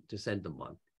to send them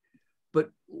one. But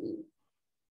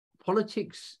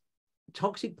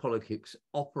toxic politics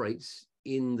operates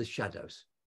in the shadows,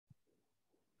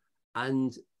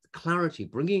 and clarity,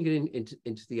 bringing it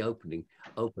into the open,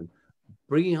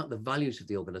 bringing out the values of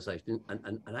the organization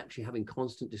and actually having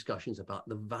constant discussions about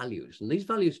the values. And these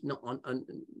values are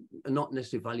not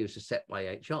necessarily values set by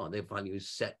HR, they're values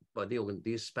set by the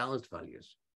espoused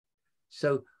values.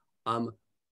 So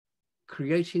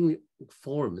creating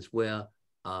forums where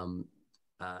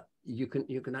you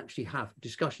can actually have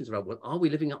discussions about, well, are we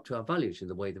living up to our values in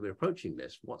the way that we're approaching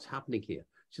this? What's happening here?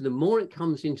 So the more it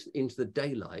comes into the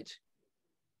daylight,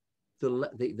 the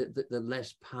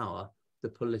less power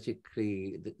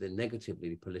the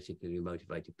negatively politically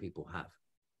motivated people have.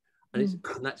 And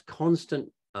that's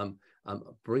constant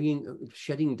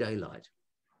shedding daylight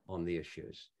on the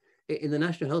issues. In the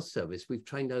National Health Service, we've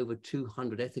trained over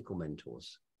 200 ethical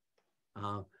mentors.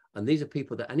 And these are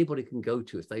people that anybody can go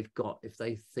to if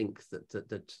they think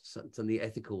that some of the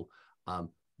ethical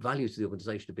values of the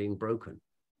organization are being broken,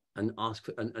 and ask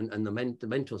for, and the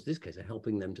mentors in this case are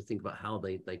helping them to think about how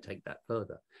they take that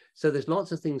further. So there's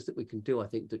lots of things that we can do, I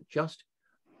think,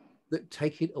 that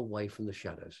take it away from the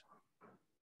shadows.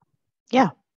 Yeah,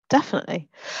 definitely.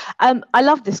 I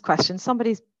love this question.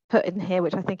 Somebody's put in here,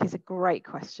 which I think is a great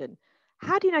question.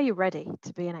 How do you know you're ready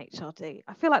to be an HRD?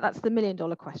 I feel like that's the $1 million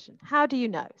question. How do you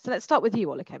know? So let's start with you,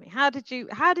 Olukemi. How did you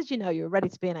know you were ready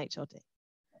to be an HRD?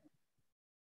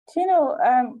 You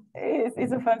know,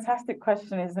 it's a fantastic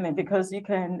question, isn't it? Because you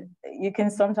can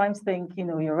sometimes think, you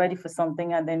know, you're ready for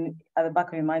something, and then at the back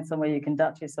of your mind somewhere you can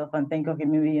doubt yourself and think, okay,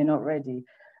 maybe you're not ready.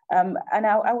 And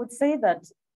I would say that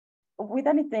with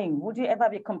anything, would you ever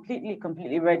be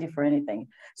completely ready for anything?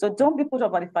 So don't be put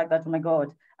off by the fact that, oh my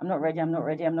God, I'm not ready,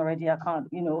 I can't,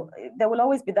 you know, there will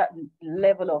always be that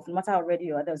level of, no matter how ready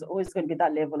you are, there's always going to be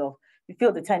that level of, you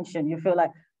feel the tension, you feel like,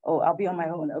 oh, I'll be on my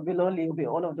own, I'll be lonely, it'll be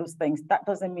all of those things. That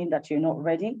doesn't mean that you're not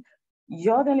ready.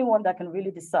 You're the only one that can really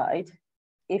decide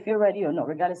if you're ready or not,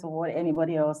 regardless of what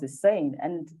anybody else is saying.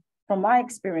 And from my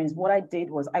experience, what I did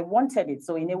was I wanted it.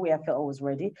 So in a way, I felt I was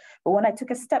ready. But when I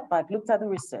took a step back, looked at the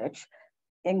research,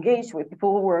 engaged with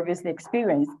people who were obviously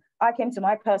experienced, I came to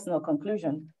my personal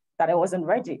conclusion that I wasn't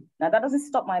ready. Now, that doesn't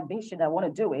stop my ambition. I want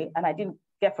to do it. And I didn't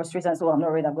get frustrated and say, oh, I'm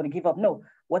not ready, I'm going to give up. No,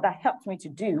 what that helped me to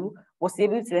do was to be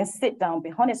able to then sit down,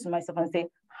 be honest with myself and say,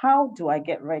 how do I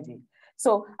get ready?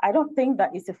 So I don't think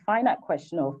that it's a finite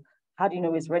question of how do you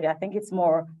know it's ready? I think it's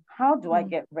more, how do I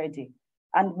get ready?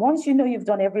 And once you know you've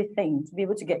done everything to be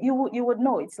able to get, you would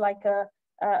know. It's like,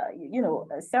 you know,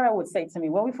 Sarah would say to me,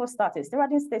 when we first started, Sarah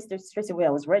didn't say straight away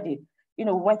I was ready. You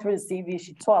know, went through the CV,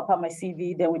 she tore apart my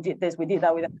CV, then we did this, we did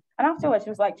that with it. And afterwards, she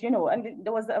was like, you know, and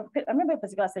there was, I remember a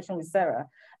particular session with Sarah,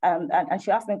 and she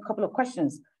asked me a couple of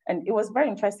questions. And it was very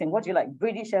interesting. What do you like,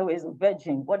 British Airways or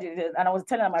Virgin? What do you, and I was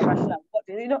telling her my rationale.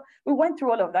 You know, we went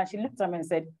through all of that. And she looked at me and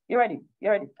said, you're ready,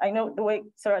 you're ready. I know the way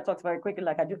Sarah talks very quickly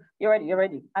like I do. You're ready, you're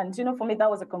ready. And, you know, for me, that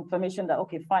was a confirmation that,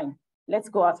 okay, fine, let's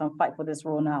go out and fight for this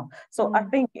role now. So I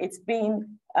think it's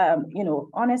being, you know,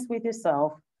 honest with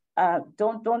yourself.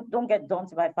 Don't get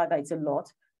daunted by the fact that it's a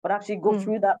lot, but actually go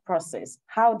through that process.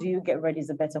 How do you get ready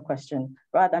is a better question,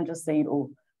 rather than just saying,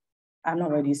 oh, I'm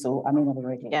not ready, so I'm not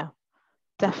ready. Yeah.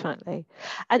 Definitely.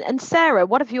 And Sarah,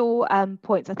 one of your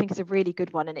points I think is a really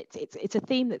good one, and it's a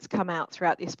theme that's come out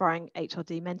throughout the Aspiring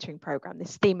HRD mentoring program,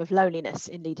 this theme of loneliness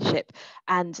in leadership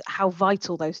and how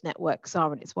vital those networks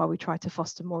are, and it's why we try to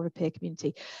foster more of a peer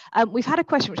community. We've had a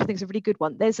question which I think is a really good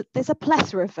one. There's a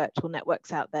plethora of virtual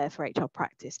networks out there for HR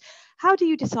practice. How do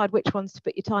you decide which ones to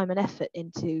put your time and effort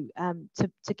into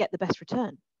to get the best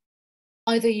return?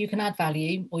 Either you can add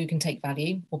value or you can take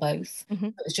value, or both.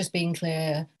 It's just being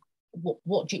clear.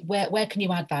 Where can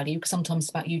you add value? Because sometimes it's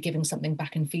about you giving something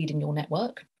back and feeding your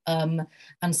network. And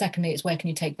secondly, it's where can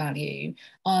you take value?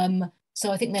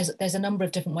 So I think there's a number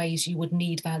of different ways you would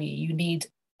need value. You need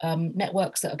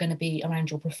networks that are going to be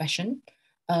around your profession.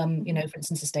 You know, for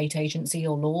instance, a state agency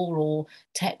or law or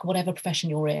tech, whatever profession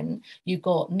you're in. You've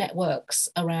got networks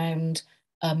around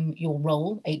your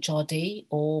role, HRD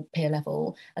or peer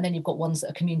level, and then you've got ones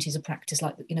that are communities of practice,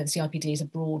 like, you know, the CIPD is a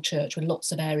broad church with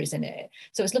lots of areas in it.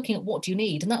 So it's looking at what do you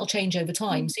need, and that'll change over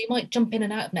time. So you might jump in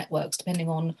and out of networks depending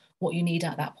on what you need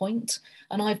at that point.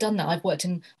 And I've done that.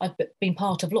 I've been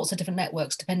part of lots of different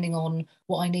networks depending on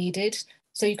what I needed.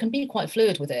 So you can be quite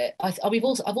fluid with it. I've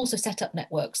also set up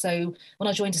networks. So when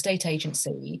I joined a state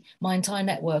agency, my entire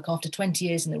network after 20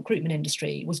 years in the recruitment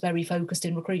industry was very focused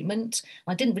in recruitment.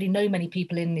 I didn't really know many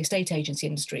people in the estate agency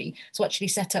industry. So I actually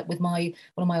set up with one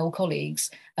of my old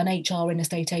colleagues an HR in a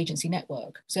state agency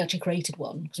network. So I actually created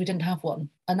one because we didn't have one.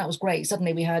 And that was great.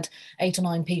 Suddenly we had 8 or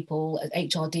 9 people at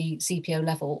HRD, CPO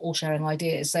level all sharing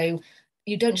ideas. So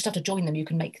you don't just have to join them, you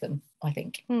can make them, I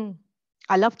think.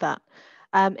 I love that.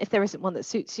 If there isn't one that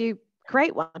suits you,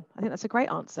 great one. I think that's a great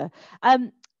answer.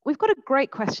 We've got a great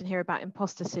question here about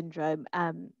imposter syndrome.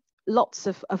 Lots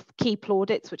of key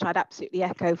plaudits, which I'd absolutely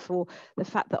echo for the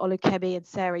fact that Olukemi and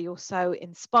Sarah, you're so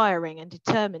inspiring and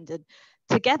determined and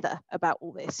together about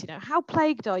all this. You know, how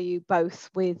plagued are you both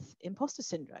with imposter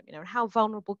syndrome? You know, and how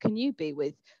vulnerable can you be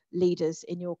with leaders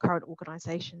in your current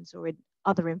organisations or in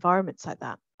other environments like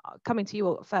that? Coming to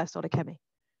you first, Olukemi.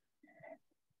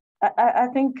 I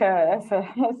think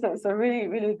it's a really,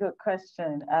 really good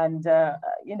question. And,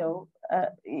 you know,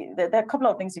 there are a couple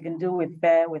of things you can do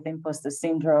with imposter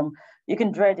syndrome. You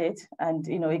can dread it and,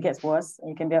 you know, it gets worse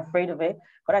and you can be afraid of it.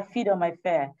 But I feed on my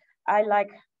fear. I like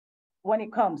when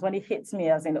it hits me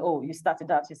as in, oh, you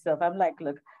started out yourself. I'm like,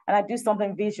 look, and I do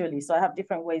something visually. So I have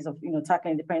different ways of, you know,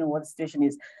 tackling depending on what the situation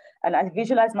is. And I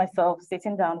visualize myself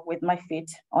sitting down with my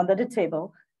feet under the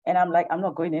table. And I'm like, I'm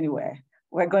not going anywhere.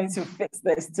 We're going to fix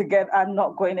this together. I'm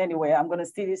not going anywhere. I'm going to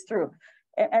see this through.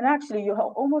 And actually, you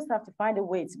almost have to find a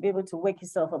way to be able to wake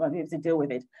yourself up and be able to deal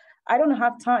with it. I don't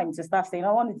have time to start saying,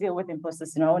 I want to deal with imposter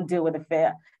syndrome. I want to deal with the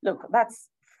fear. Look, that's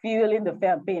fueling the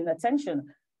fear, paying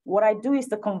attention. What I do is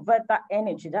to convert that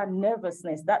energy, that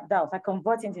nervousness, that doubt, I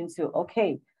convert it into,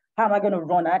 okay, how am I going to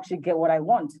run and actually get what I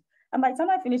want? And by the time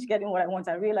I finish getting what I want,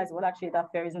 I realized, well, actually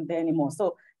that fear isn't there anymore.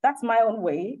 So that's my own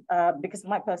way, because of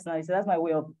my personality. So that's my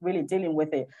way of really dealing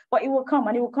with it. But it will come,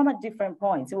 and it will come at different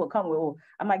points. It will come with, oh,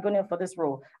 am I good enough for this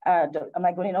role? Am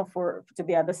I good enough to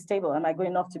be at this table? Am I good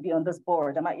enough to be on this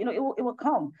board? Am I, it will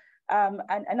come.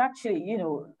 And actually,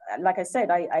 like I said,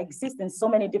 I exist in so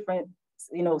many different,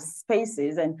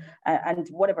 spaces and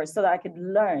whatever, so that I could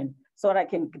learn, so that I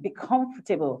can be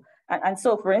comfortable. And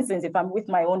so, for instance, if I'm with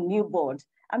my own new board,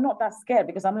 I'm not that scared,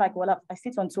 because I'm like, well, I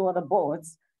sit on 2 other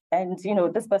boards, and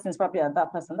this person's probably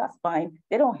that person. That's fine.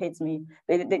 They don't hate me.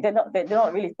 They're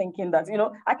not really thinking that,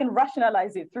 I can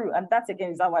rationalize it through, and that's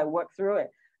again is how I work through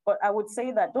it. But I would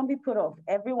say that don't be put off.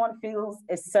 Everyone feels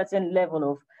a certain level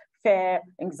of fear,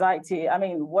 anxiety. I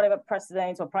mean, whatever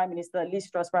president or prime minister, Liz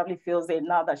Truss probably feels it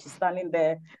now that she's standing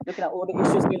there looking at all the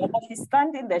issues going on. But she's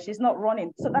standing there, she's not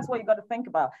running. So that's what you got to think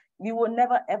about. You will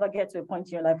never ever get to a point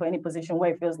in your life or any position where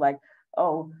it feels like,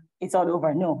 oh, it's all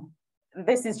over. No,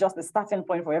 this is just the starting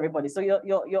point for everybody. So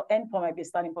your end point might be a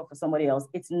starting point for somebody else.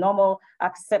 It's normal,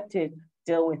 accept it,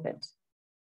 deal with it.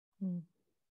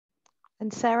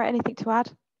 And Sarah, anything to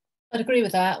add? I'd agree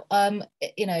with that.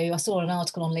 I saw an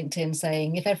article on LinkedIn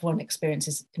saying, if everyone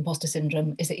experiences imposter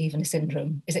syndrome, is it even a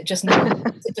syndrome? Is it just normal?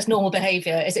 Is it just normal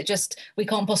behaviour? Is it just we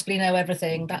can't possibly know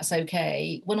everything? That's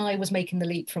okay. When I was making the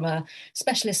leap from a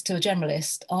specialist to a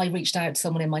generalist, I reached out to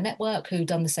someone in my network who'd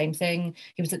done the same thing.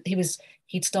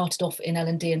 He'd started off in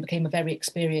L&D and became a very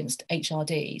experienced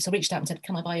HRD. So I reached out and said,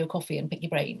 can I buy you a coffee and pick your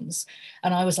brains?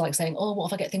 And I was like saying, oh, what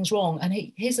if I get things wrong? And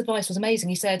his advice was amazing.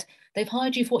 He said, they've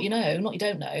hired you for what you know, not you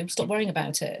don't know. Stop worrying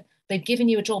about it. They've given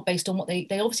you a job based on what they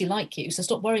obviously like you. So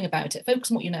stop worrying about it.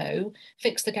 Focus on what you know,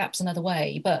 fix the gaps another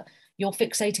way. But you're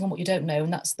fixating on what you don't know.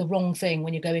 And that's the wrong thing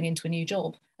when you're going into a new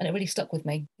job. And it really stuck with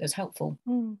me. It was helpful.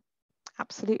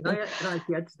 Absolutely. Can I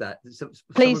actually add to that?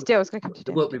 Please do. I was going to come to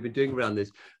the work we've been doing around this.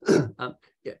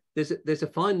 There's a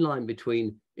fine line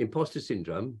between imposter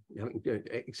syndrome,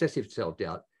 excessive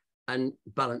self-doubt, and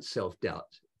balanced self-doubt.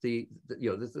 The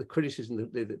criticism,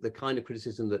 the kind of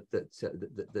criticism that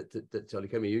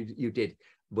Olukemi, you did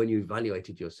when you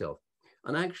evaluated yourself,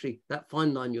 and actually that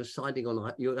fine line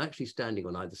you're actually standing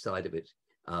on either side of it.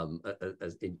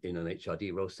 As in an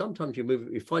HRD role, sometimes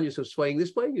you find yourself swaying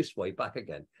this way, you sway back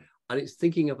again, and it's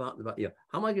thinking about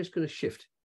how am I just going to shift?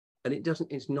 And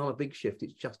it's not a big shift,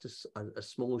 it's just a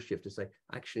small shift to say,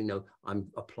 actually no, I'm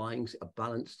applying a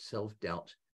balanced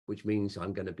self-doubt, which means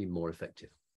I'm going to be more effective.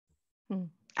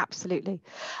 Absolutely.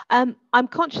 I'm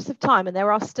conscious of time, and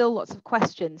there are still lots of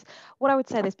questions. What I would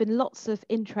say, there's been lots of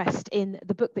interest in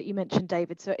the book that you mentioned,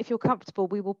 David. So if you're comfortable,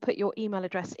 we will put your email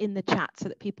address in the chat so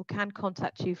that people can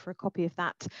contact you for a copy of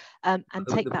that and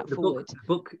take that forward. The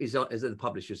book is at the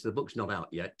publisher, so the book's not out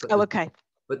yet. But okay.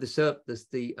 But the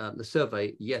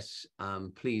survey, yes,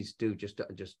 please do just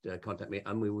contact me,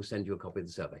 and we will send you a copy of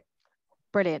the survey.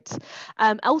 Brilliant.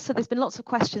 Also, there's been lots of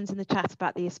questions in the chat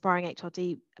about the Aspiring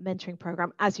HRD mentoring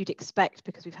program, as you'd expect,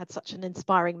 because we've had such an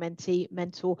inspiring mentee,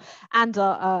 mentor, and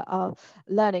our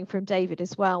learning from David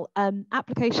as well.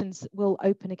 Applications will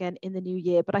open again in the new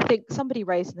year, but I think somebody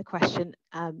raised in the question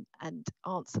and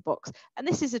answer box, and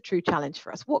this is a true challenge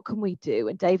for us. What can we do?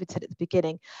 And David said at the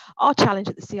beginning, our challenge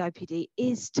at the CIPD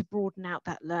is to broaden out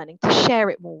that learning, to share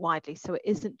it more widely, so it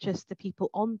isn't just the people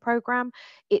on program,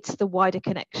 it's the wider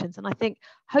connections. And I think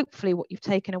hopefully what you've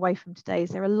taken away from today is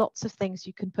there are lots of things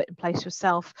you can put in place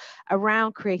yourself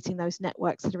around creating those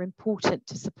networks that are important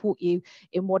to support you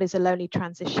in what is a lonely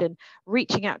transition,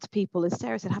 reaching out to people, as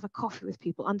Sarah said, have a coffee with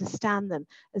people, understand them,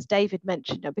 as David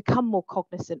mentioned, become more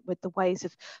cognizant with the ways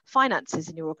of finances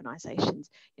in your organizations,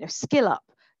 skill up,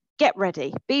 get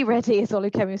ready, be ready, as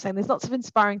Olukemi was saying. There's lots of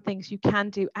inspiring things you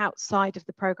can do outside of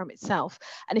the program itself.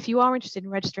 And if you are interested in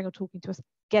registering or talking to us,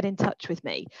 get in touch with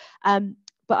me.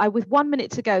 But with 1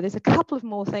 minute to go, there's a couple of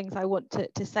more things I want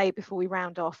to say before we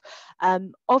round off.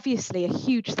 Obviously, a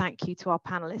huge thank you to our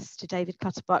panelists, to David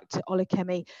Clutterbuck, to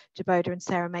Olukemi Jiboda and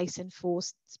Sarah Mason for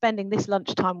spending this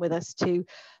lunchtime with us to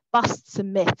bust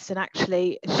some myths and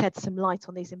actually shed some light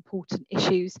on these important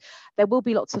issues. There will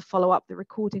be lots of follow-up. The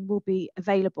recording will be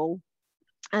available.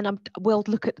 And we'll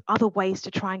look at other ways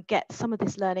to try and get some of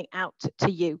this learning out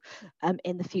to you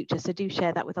in the future. So do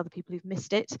share that with other people who've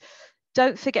missed it.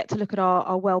 Don't forget to look at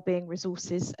our wellbeing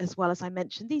resources as well. As I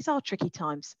mentioned, these are tricky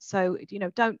times. So,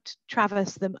 don't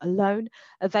traverse them alone.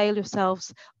 Avail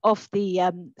yourselves of the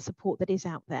support that is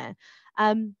out there.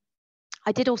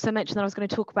 I did also mention that I was going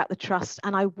to talk about the trust,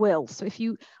 and I will. So if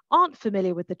you aren't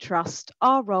familiar with the trust,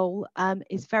 our role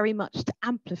is very much to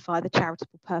amplify the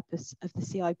charitable purpose of the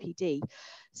CIPD.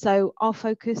 So our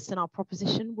focus and our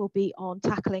proposition will be on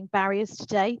tackling barriers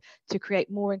today to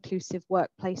create more inclusive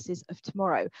workplaces of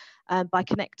tomorrow by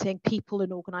connecting people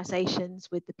and organisations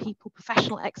with the people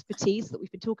professional expertise that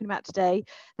we've been talking about today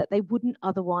that they wouldn't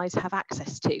otherwise have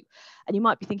access to. And you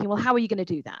might be thinking, well, how are you going to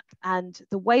do that? And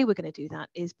the way we're going to do that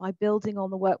is by building on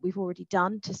the work we've already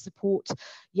done to support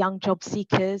young job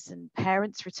seekers and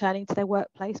parents returning to their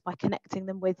workplace by connecting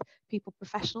them with people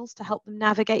professionals to help them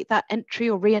navigate that entry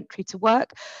or re-entry to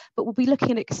work. But we'll be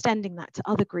looking at extending that to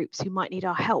other groups who might need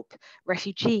our help,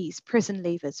 refugees, prison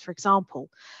leavers, for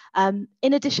example. In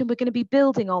addition, we're going to be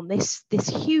building on this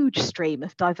huge stream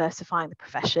of diversifying the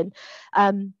profession.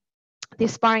 The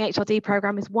Aspiring HRD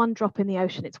programme is one drop in the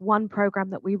ocean. It's one programme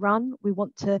that we run. We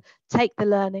want to take the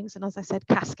learnings and, as I said,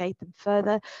 cascade them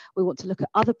further. We want to look at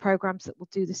other programmes that will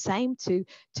do the same to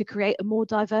create a more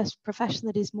diverse profession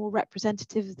that is more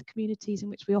representative of the communities in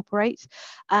which we operate.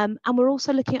 And we're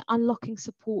also looking at unlocking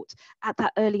support at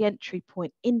that early entry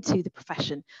point into the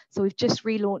profession. So we've just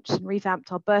relaunched and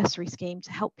revamped our bursary scheme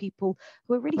to help people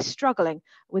who are really struggling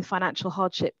with financial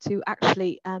hardship to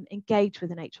actually engage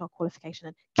with an HR qualification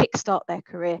and kickstart their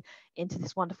career into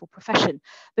this wonderful profession.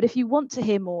 But if you want to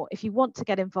hear more, if you want to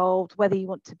get involved, whether you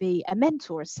want to be a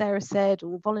mentor, as Sarah said,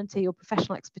 or volunteer your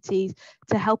professional expertise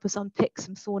to help us unpick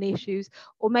some thorny issues,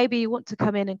 or maybe you want to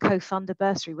come in and co-fund a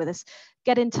bursary with us,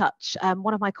 get in touch.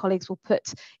 One of my colleagues will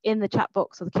put in the chat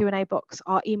box or the Q&A box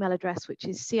our email address, which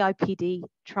is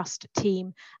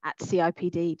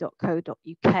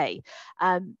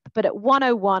cipdtrustteam@cipd.co.uk. But at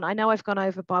 1:01, I know I've gone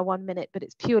over by 1 minute, but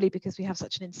it's purely because we have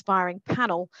such an inspiring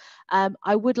panel.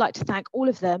 I would like to thank all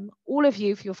of them, all of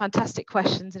you, for your fantastic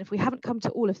questions. And if we haven't come to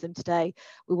all of them today,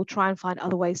 we will try and find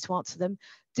other ways to answer them.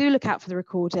 Do look out for the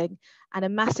recording. And a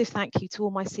massive thank you to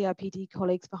all my CIPD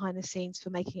colleagues behind the scenes for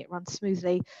making it run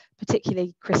smoothly,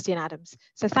 particularly Christian Adams.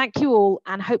 So thank you all,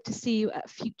 and hope to see you at a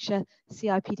future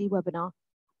CIPD webinar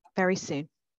very soon.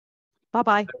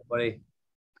 Bye-bye. Everybody.